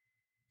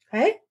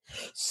 Okay.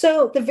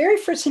 So the very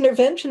first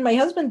intervention my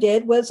husband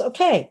did was,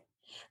 okay,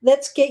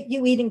 let's get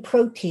you eating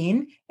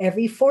protein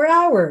every 4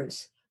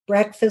 hours,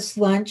 breakfast,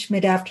 lunch,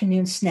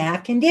 mid-afternoon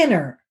snack, and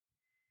dinner.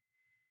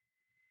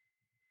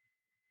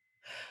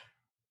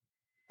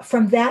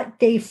 From that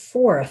day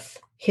forth,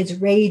 his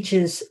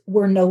rages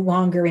were no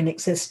longer in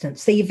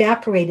existence. They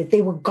evaporated.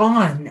 They were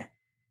gone.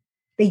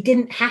 They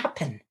didn't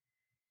happen.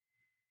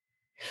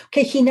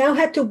 Okay, he now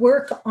had to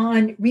work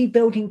on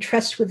rebuilding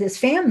trust with his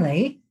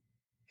family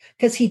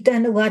because he'd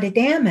done a lot of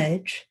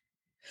damage.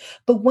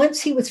 But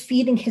once he was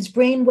feeding his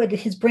brain what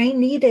his brain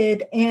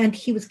needed and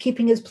he was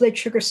keeping his blood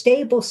sugar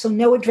stable, so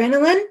no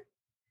adrenaline,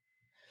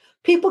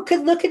 people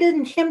could look at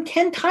him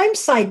 10 times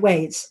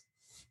sideways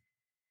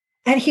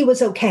and he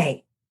was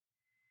okay.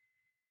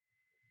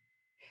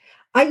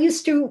 I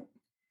used to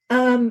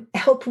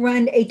help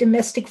run a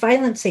domestic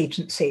violence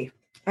agency.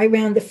 I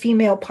ran the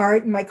female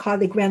part and my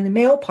colleague ran the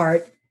male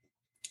part.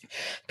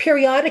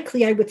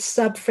 Periodically, I would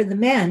sub for the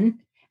men.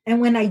 And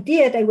when I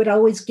did, I would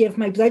always give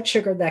my blood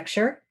sugar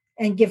lecture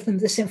and give them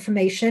this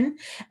information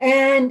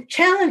and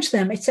challenge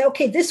them. I'd say,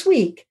 okay, this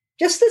week,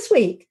 just this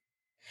week,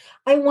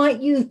 I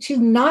want you to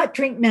not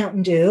drink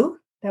Mountain Dew.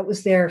 That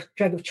was their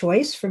drug of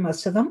choice for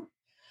most of them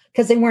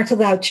because they weren't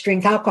allowed to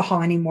drink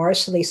alcohol anymore.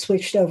 So they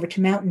switched over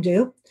to Mountain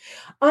Dew.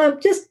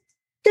 Just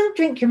don't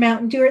drink your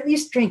Mountain Dew, or at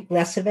least drink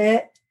less of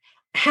it.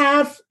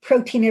 Have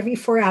protein every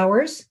 4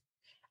 hours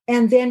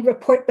and then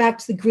report back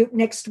to the group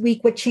next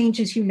week what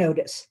changes you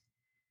notice.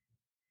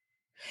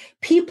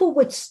 People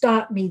would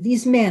stop me,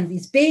 these men,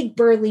 these big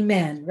burly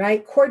men,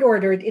 right,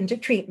 court-ordered into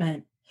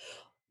treatment,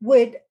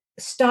 would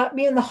stop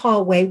me in the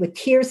hallway with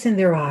tears in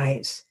their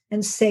eyes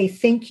and say,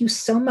 "Thank you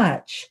so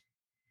much.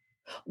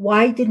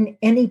 Why didn't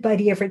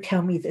anybody ever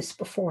tell me this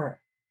before?"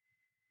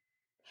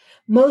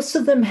 Most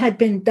of them had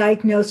been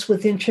diagnosed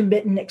with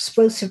intermittent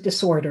explosive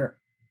disorder,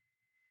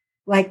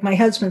 like my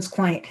husband's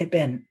client had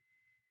been,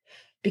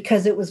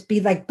 because it was be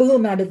like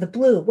boom out of the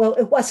blue. Well,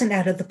 it wasn't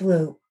out of the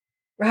blue,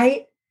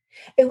 right?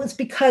 It was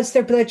because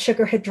their blood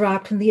sugar had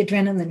dropped and the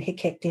adrenaline had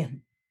kicked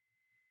in.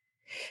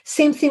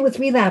 Same thing with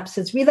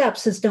relapses.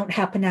 Relapses don't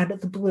happen out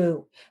of the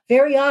blue.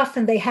 Very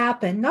often they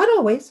happen, not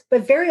always,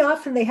 but very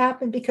often they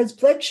happen because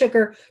blood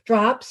sugar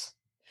drops,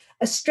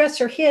 a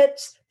stressor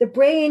hits, the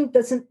brain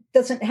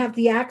doesn't have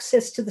the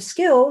access to the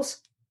skills,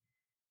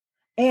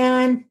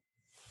 and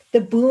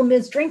the boom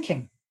is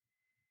drinking.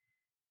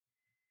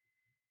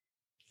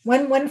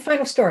 One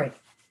final story.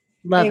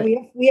 Love Okay,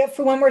 it. we have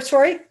for one more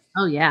story.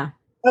 Oh, yeah.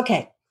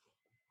 Okay.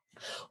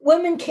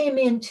 Woman came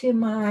into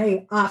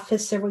my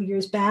office several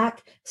years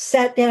back,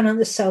 sat down on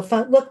the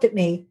sofa, looked at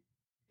me,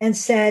 and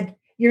said,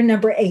 "You're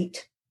number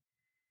 8."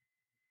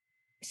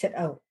 I said,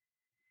 "Oh,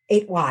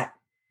 8 what?"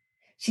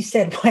 She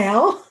said,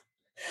 "Well,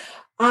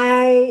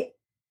 I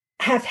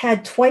have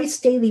had twice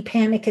daily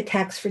panic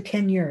attacks for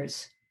 10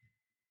 years."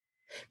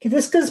 Okay,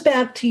 this goes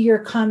back to your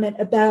comment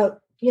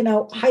about,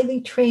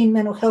 highly trained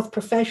mental health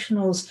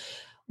professionals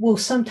will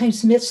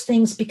sometimes miss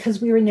things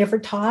because we were never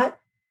taught.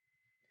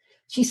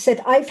 She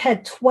said, "I've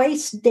had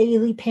twice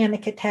daily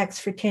panic attacks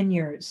for 10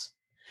 years.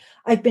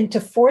 I've been to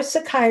 4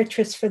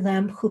 psychiatrists for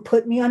them who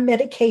put me on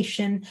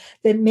medication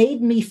that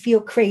made me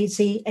feel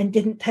crazy and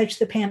didn't touch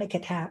the panic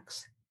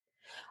attacks.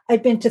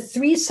 I've been to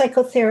 3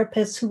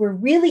 psychotherapists who were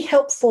really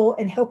helpful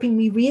in helping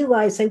me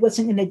realize I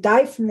wasn't going to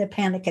die from the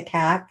panic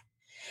attack,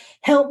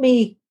 help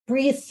me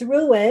breathe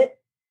through it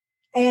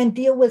and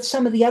deal with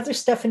some of the other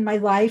stuff in my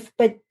life,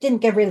 but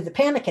didn't get rid of the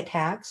panic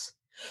attacks.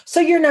 So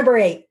you're number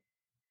 8."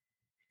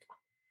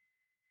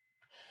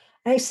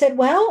 And I said,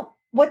 "Well,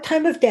 what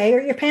time of day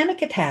are your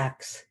panic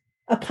attacks?"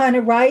 "Upon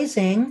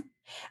arising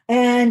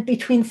and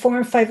between 4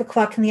 and 5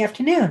 o'clock in the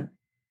afternoon."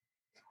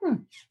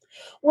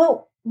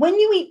 "Well, when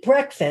you eat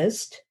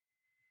breakfast,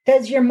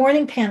 does your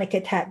morning panic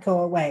attack go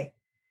away?"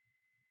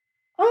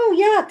 "Oh,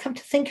 yeah, come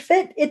to think of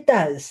it, it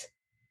does."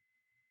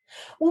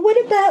 "Well,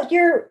 what about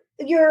your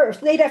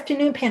late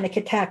afternoon panic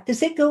attack?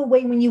 Does it go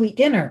away when you eat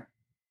dinner?"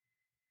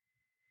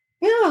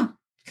 "Yeah,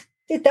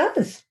 it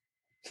does."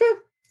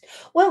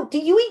 "Well, do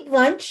you eat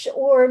lunch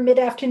or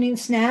mid-afternoon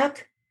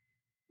snack?"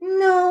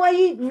 "No, I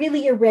eat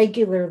really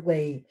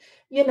irregularly,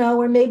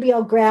 or maybe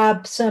I'll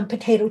grab some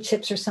potato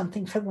chips or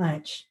something for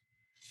lunch."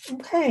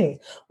 "Okay,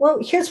 well,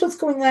 here's what's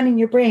going on in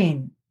your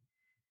brain.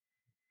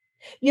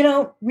 You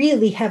don't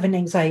really have an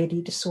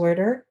anxiety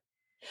disorder.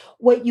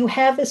 What you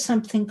have is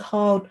something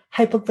called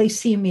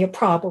hypoglycemia,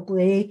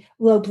 probably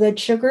low blood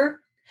sugar,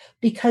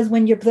 because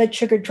when your blood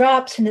sugar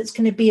drops and it's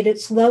going to be at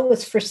its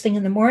lowest first thing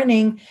in the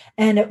morning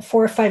and at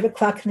 4 or 5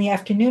 o'clock in the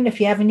afternoon,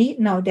 if you haven't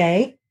eaten all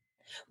day,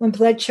 when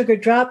blood sugar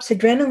drops,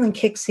 adrenaline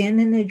kicks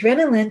in, and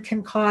adrenaline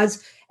can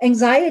cause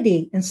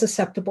anxiety in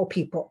susceptible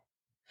people,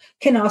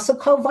 can also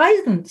cause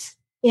violence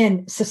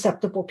in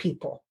susceptible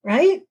people,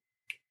 right?"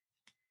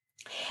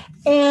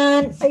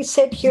 And I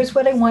said, "Here's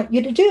what I want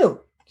you to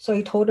do." So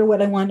I told her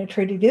what I wanted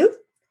her to do.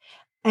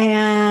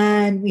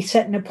 And we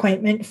set an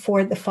appointment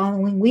for the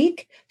following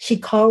week. She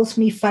calls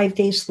me 5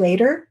 days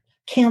later,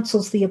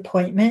 cancels the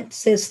appointment,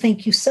 says,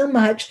 "Thank you so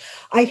much.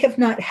 I have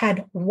not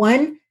had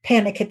one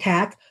panic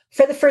attack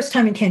for the first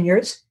time in 10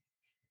 years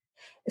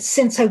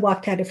since I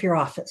walked out of your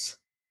office."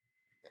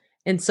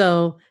 And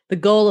so the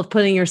goal of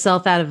putting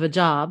yourself out of a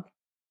job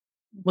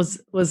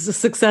was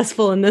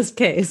successful in this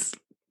case.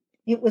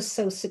 It was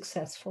so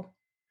successful.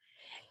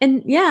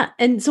 And yeah,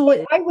 and so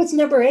But I was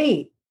number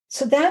 8.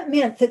 So that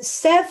meant that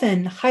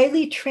 7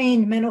 highly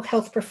trained mental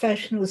health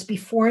professionals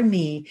before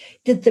me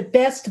did the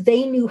best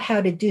they knew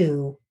how to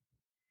do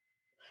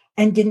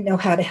and didn't know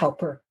how to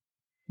help her.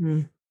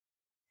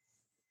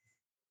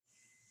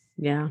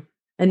 Yeah.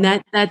 And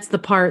that's the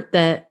part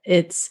that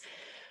it's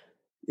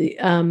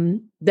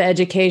the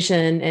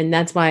education, and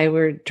that's why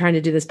we're trying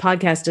to do this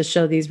podcast to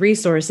show these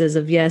resources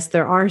of, yes,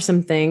 there are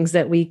some things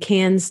that we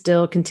can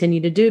still continue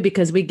to do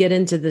because we get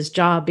into this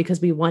job because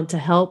we want to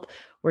help.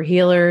 We're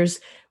healers.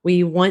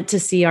 We want to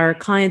see our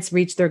clients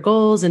reach their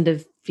goals and to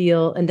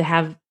feel and to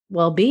have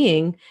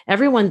well-being.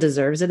 Everyone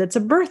deserves it. It's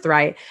a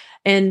birthright.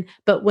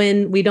 But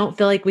when we don't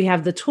feel like we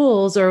have the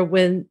tools, or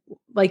when,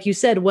 like you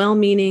said,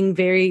 well-meaning,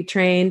 very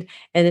trained,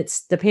 and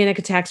it's the panic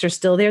attacks are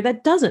still there,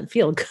 that doesn't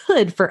feel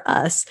good for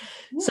us.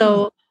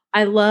 So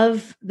I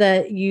love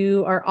that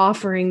you are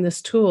offering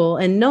this tool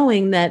and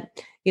knowing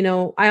that,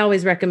 I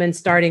always recommend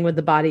starting with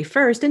the body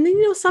first. And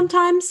then,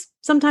 sometimes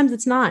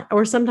it's not,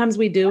 or sometimes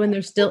we do, and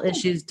there's still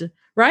issues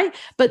right.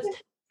 But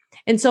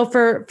and so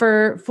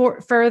for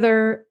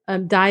further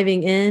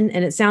diving in,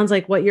 and it sounds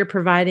like what you're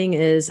providing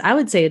is, I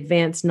would say,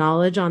 advanced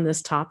knowledge on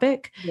this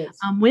topic. Yes.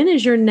 When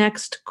is your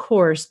next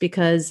course?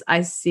 Because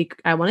I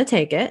want to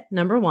take it,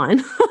 number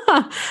one.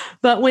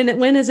 But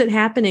when is it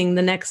happening?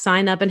 The next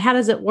sign up, and how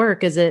does it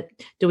work?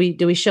 Do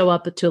we show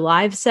up to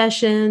live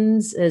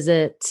sessions? Is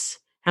it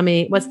how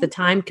many? What's the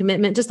time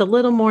commitment? Just a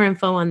little more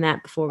info on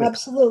that before we.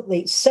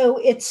 Absolutely. So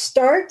it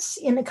starts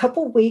in a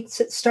couple of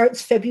weeks. It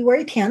starts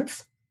February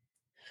 10th.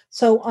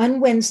 So on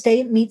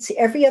Wednesday, it meets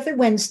every other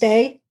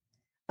Wednesday,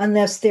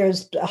 unless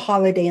there's a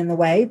holiday in the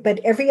way. But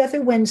every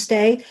other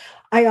Wednesday,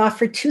 I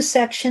offer 2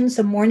 sections,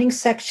 a morning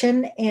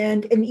section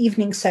and an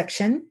evening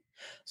section.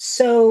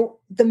 So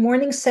the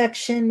morning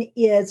section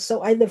is,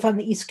 so I live on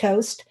the East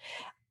Coast,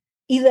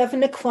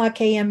 11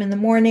 o'clock a.m. in the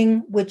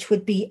morning, which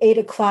would be 8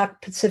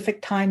 o'clock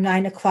Pacific time,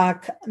 9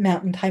 o'clock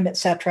Mountain time,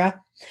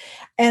 etc.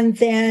 And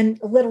then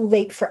a little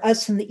late for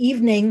us in the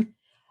evening,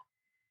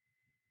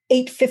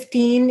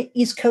 8:15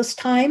 East Coast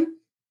time,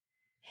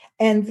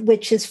 and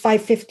which is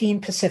 5:15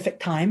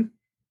 Pacific time.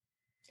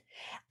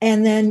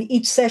 And then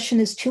each session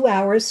is 2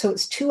 hours. So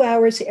it's 2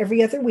 hours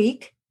every other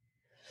week.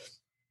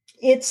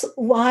 It's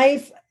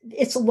live.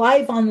 It's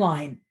live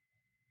online.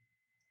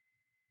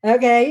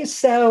 Okay.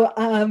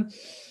 So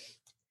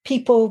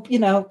people,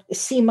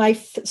 see my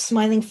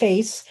smiling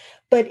face,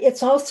 but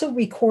it's also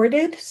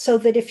recorded so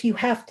that if you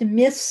have to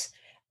miss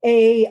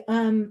a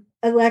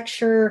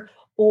lecture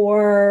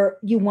or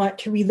you want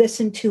to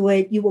re-listen to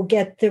it, you will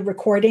get the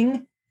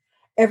recording.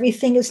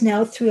 Everything is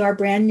now through our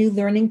brand new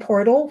learning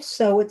portal,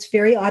 so it's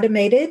very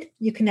automated.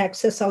 You can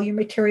access all your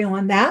material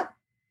on that.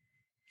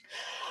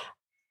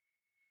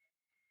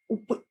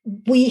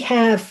 We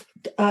have,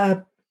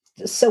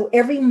 so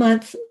every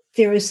month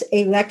there is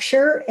a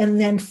lecture and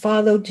then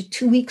followed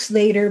 2 weeks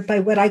later by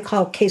what I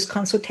call case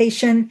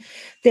consultation.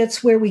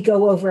 That's where we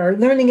go over our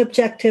learning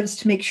objectives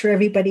to make sure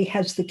everybody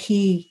has the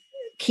key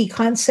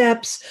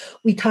concepts.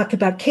 We talk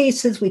about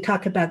cases, we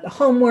talk about the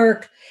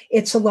homework.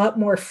 It's a lot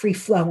more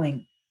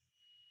free-flowing.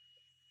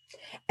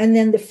 And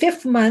then the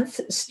 5th month,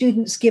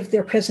 students give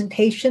their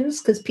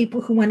presentations because people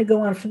who want to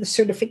go on for the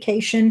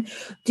certification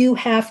do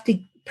have to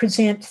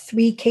present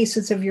 3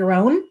 cases of your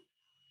own.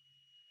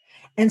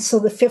 And so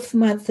the 5th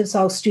month is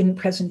all student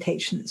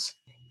presentations.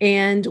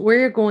 And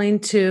we're going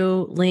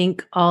to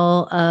link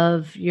all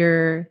of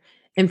your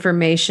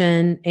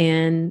information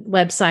and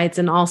websites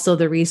and also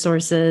the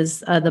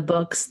resources, the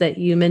books that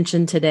you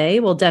mentioned today,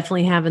 we'll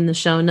definitely have in the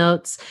show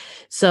notes.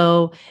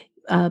 So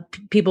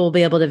people will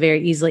be able to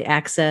very easily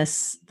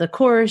access the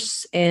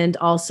course and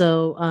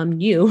also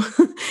you,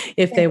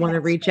 if they want to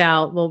reach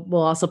out. We'll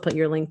also put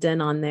your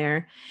LinkedIn on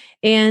there.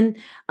 And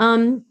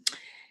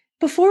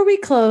before we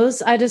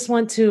close, I just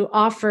want to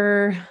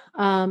offer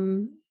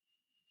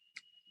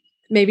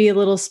maybe a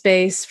little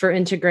space for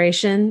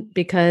integration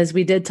because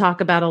we did talk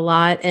about a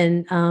lot.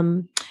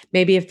 And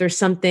maybe if there's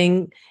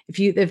something,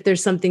 if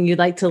there's something you'd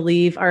like to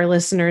leave our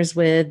listeners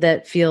with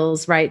that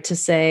feels right to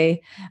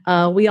say,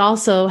 we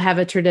also have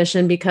a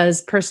tradition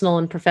because personal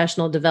and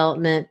professional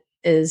development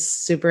is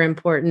super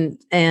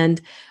important.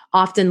 And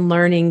often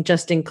learning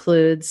just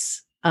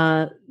includes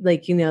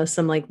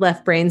some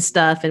left brain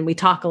stuff, and we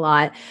talk a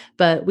lot,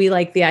 but we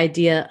like the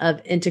idea of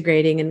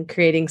integrating and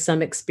creating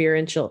some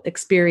experiential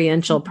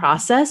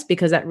process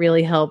because that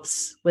really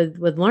helps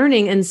with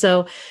learning. And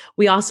so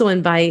we also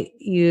invite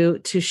you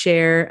to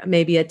share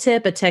maybe a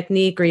tip, a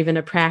technique, or even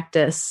a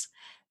practice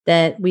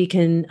that we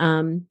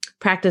can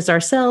practice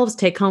ourselves,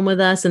 take home with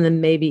us, and then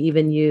maybe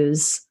even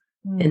use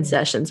in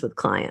sessions with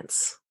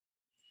clients.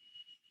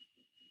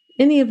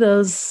 Any of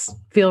those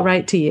feel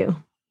right to you?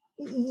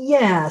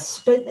 Yes,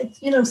 but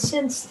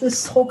since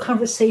this whole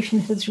conversation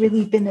has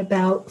really been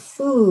about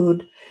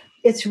food,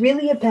 it's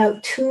really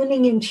about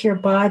tuning into your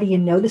body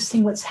and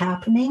noticing what's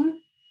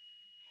happening.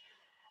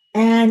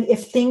 And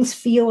if things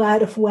feel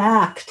out of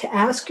whack, to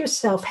ask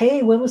yourself,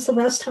 hey, when was the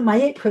last time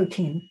I ate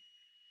protein?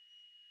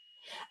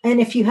 And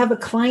if you have a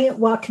client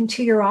walk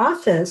into your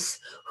office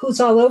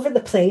who's all over the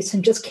place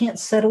and just can't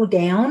settle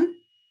down,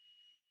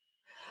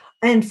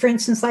 and for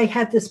instance, I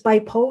had this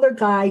bipolar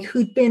guy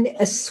who'd been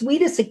as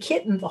sweet as a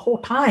kitten the whole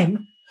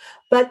time.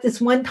 But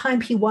this one time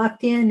he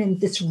walked in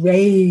and this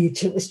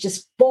rage, it was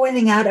just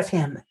boiling out of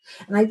him.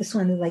 And I just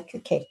wanted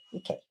okay,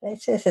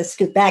 let's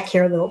scoot back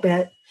here a little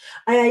bit.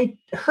 I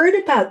heard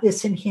about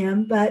this in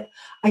him, but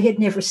I had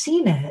never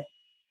seen it.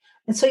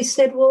 And so he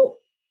said, well,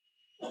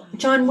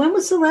 John, when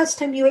was the last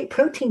time you ate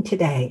protein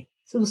today?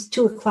 So it was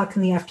 2:00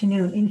 in the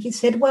afternoon. And he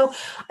said, well,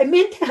 I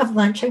meant to have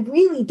lunch. I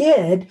really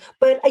did,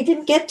 but I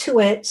didn't get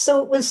to it.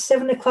 So it was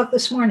 7:00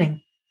 this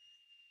morning.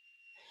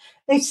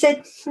 I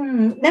said,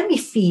 let me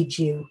feed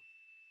you.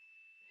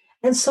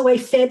 And so I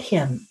fed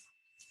him.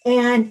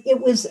 And it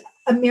was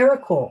a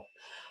miracle.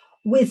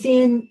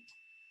 Within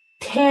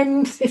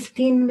 10,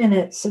 15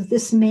 minutes of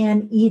this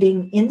man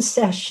eating in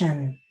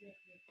session,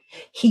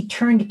 he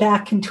turned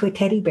back into a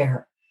teddy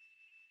bear.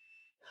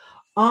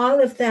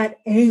 All of that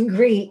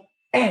angry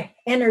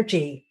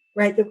energy,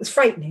 right, that was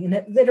frightening, and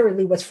it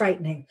literally was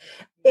frightening,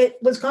 it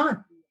was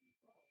gone.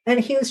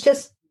 And he was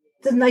just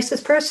the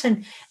nicest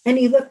person. And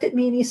he looked at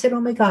me and he said, oh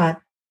my God,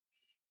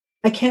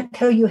 I can't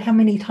tell you how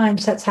many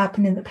times that's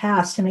happened in the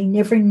past. And I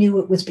never knew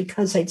it was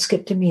because I'd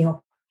skipped a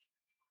meal.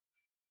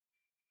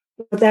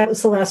 But that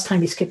was the last time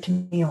he skipped a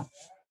meal.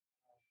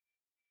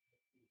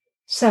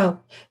 So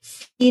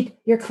feed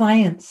your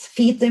clients,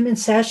 feed them in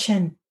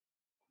session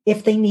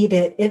if they need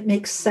it. It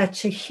makes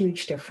such a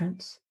huge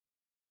difference.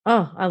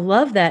 Oh, I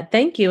love that.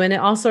 Thank you. And it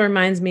also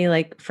reminds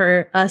me,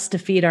 for us to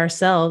feed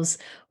ourselves,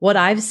 what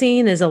I've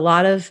seen is a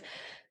lot of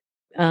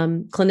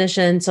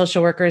clinicians,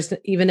 social workers,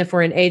 even if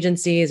we're in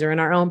agencies or in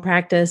our own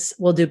practice,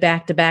 we'll do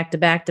back to back to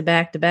back to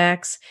back to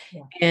backs.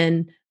 Yeah.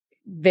 And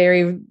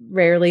very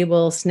rarely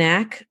will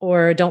snack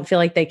or don't feel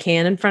like they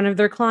can in front of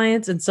their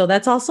clients. And so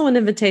that's also an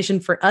invitation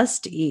for us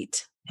to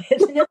eat.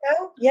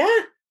 Yeah.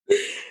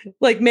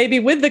 Maybe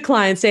with the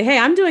client, say, hey,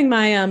 I'm doing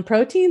my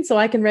protein so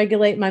I can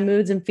regulate my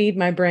moods and feed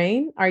my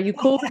brain. Are you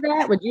cool with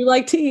that? Would you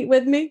like to eat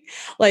with me?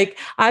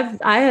 I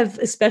have,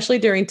 especially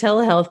during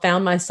telehealth,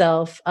 found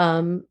myself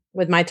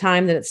with my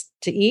time that it's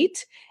to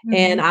eat. Mm-hmm.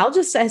 And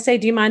I say,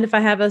 do you mind if I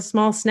have a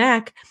small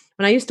snack?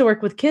 when I used to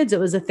work with kids, it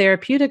was a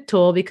therapeutic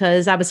tool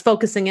because I was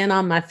focusing in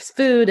on my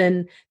food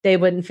and they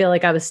wouldn't feel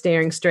like I was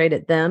staring straight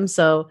at them.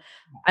 So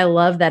I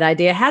love that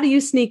idea. How do you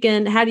sneak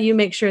in? How do you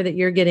make sure that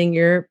you're getting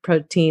your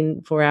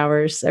protein 4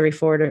 hours every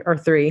 4 or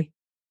 3?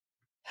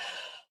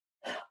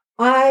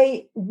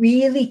 I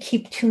really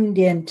keep tuned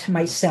in to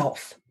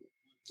myself.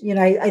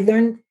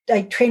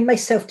 I trained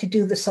myself to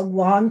do this a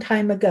long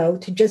time ago,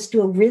 to just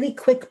do a really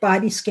quick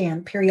body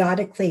scan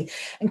periodically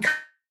and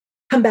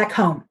come back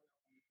home.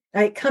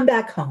 Right? Come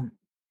back home.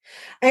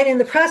 And in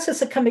the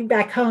process of coming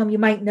back home, you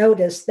might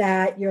notice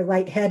that you're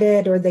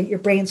lightheaded or that your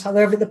brain's all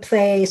over the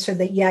place or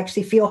that you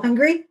actually feel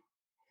hungry.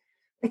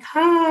 Like,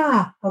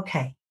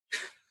 okay.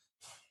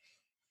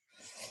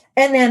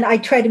 And then I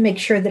try to make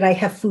sure that I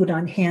have food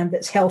on hand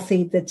that's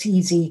healthy, that's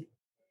easy.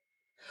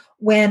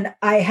 When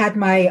I had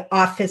my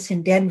office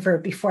in Denver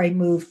before I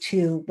moved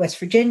to West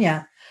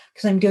Virginia,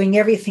 because I'm doing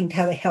everything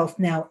telehealth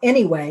now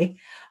anyway,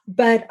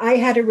 but I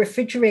had a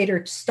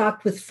refrigerator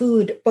stocked with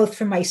food, both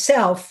for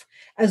myself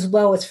as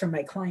well as for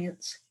my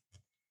clients.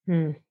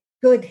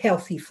 Good,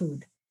 healthy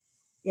food.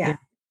 Yeah.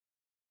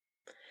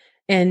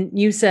 And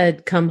you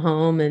said come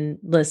home and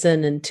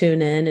listen and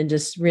tune in and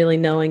just really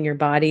knowing your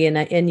body.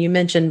 And you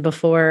mentioned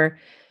before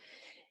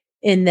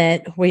in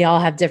that we all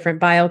have different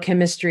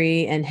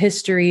biochemistry and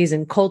histories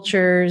and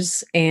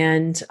cultures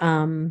and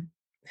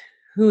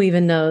who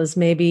even knows,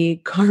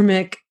 maybe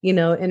karmic,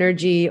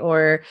 energy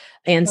or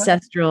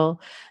ancestral.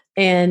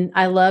 And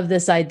I love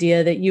this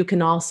idea that you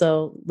can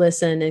also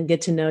listen and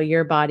get to know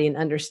your body and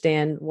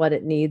understand what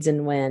it needs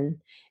and when.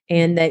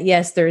 And that,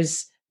 yes,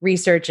 there's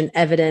research and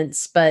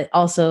evidence, but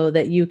also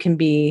that you can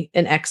be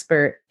an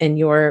expert in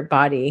your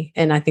body.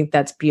 And I think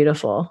that's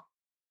beautiful.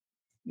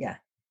 Yeah.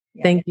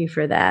 Thank you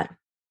for that.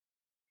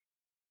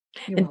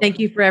 Thank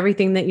you for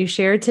everything that you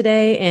shared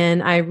today.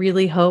 And I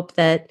really hope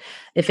that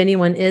if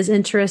anyone is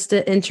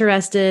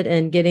interested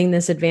in getting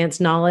this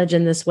advanced knowledge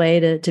in this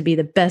way to be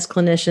the best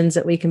clinicians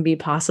that we can be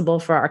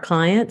possible for our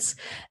clients,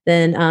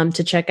 then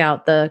to check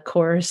out the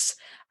course.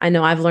 I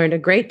know I've learned a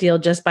great deal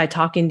just by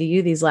talking to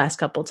you these last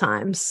couple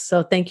times.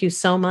 So thank you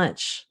so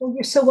much. Well,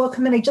 you're so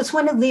welcome. And I just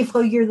want to leave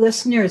all your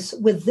listeners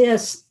with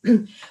this.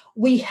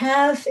 We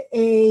have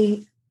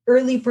a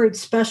early bird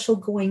special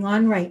going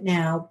on right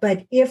now,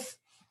 but if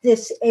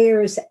this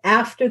airs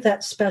after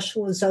that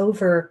special is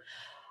over,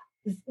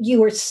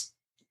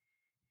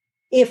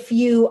 if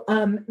you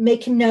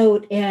make a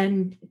note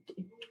and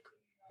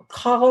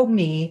call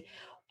me,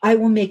 I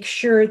will make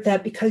sure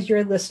that because you're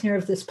a listener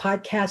of this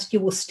podcast, you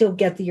will still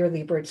get the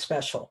early bird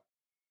special.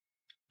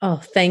 Oh,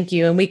 thank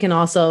you. And we can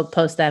also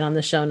post that on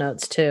the show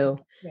notes too.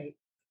 Right.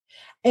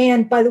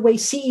 And by the way,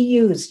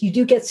 CEUs, you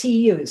do get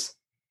CEUs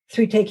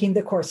through taking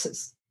the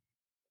courses.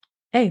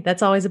 Hey,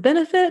 that's always a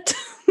benefit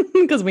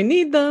because we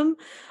need them.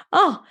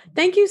 Oh,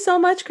 thank you so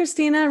much,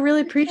 Christina. I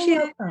really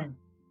appreciate it.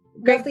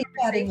 Great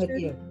chatting with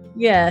you.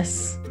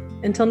 Yes.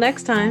 Until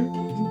next time.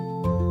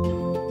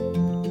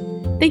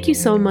 Thank you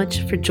so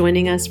much for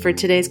joining us for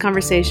today's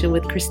conversation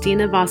with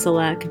Christina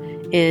Vasilek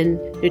in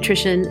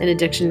Nutrition and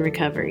Addiction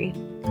Recovery.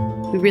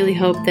 We really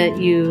hope that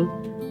you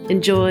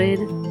enjoyed,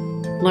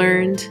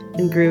 learned,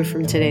 and grew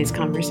from today's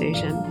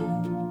conversation.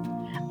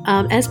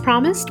 As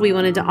promised, we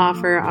wanted to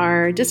offer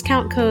our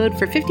discount code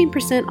for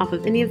 15% off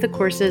of any of the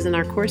courses in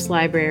our course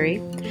library,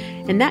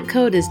 and that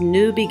code is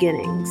New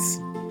Beginnings.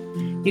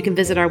 You can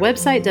visit our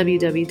website,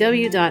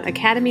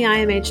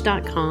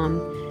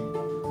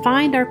 www.academyimh.com,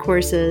 find our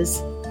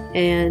courses,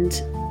 and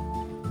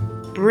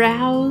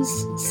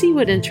browse, see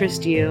what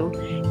interests you.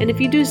 And if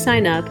you do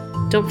sign up,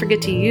 don't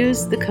forget to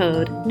use the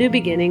code New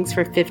Beginnings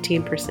for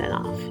 15%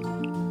 off.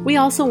 We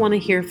also want to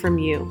hear from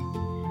you.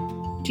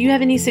 Do you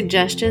have any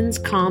suggestions,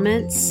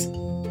 comments,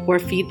 or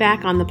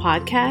feedback on the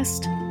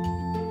podcast?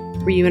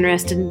 Were you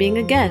interested in being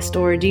a guest,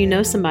 or do you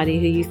know somebody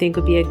who you think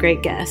would be a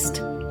great guest?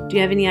 Do you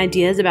have any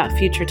ideas about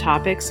future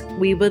topics?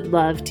 We would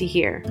love to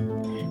hear.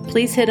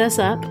 Please hit us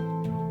up,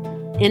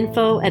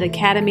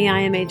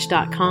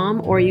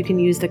 info@academyimh.com, or you can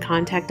use the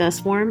contact us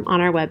form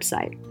on our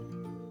website.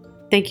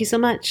 Thank you so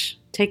much.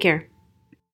 Take care.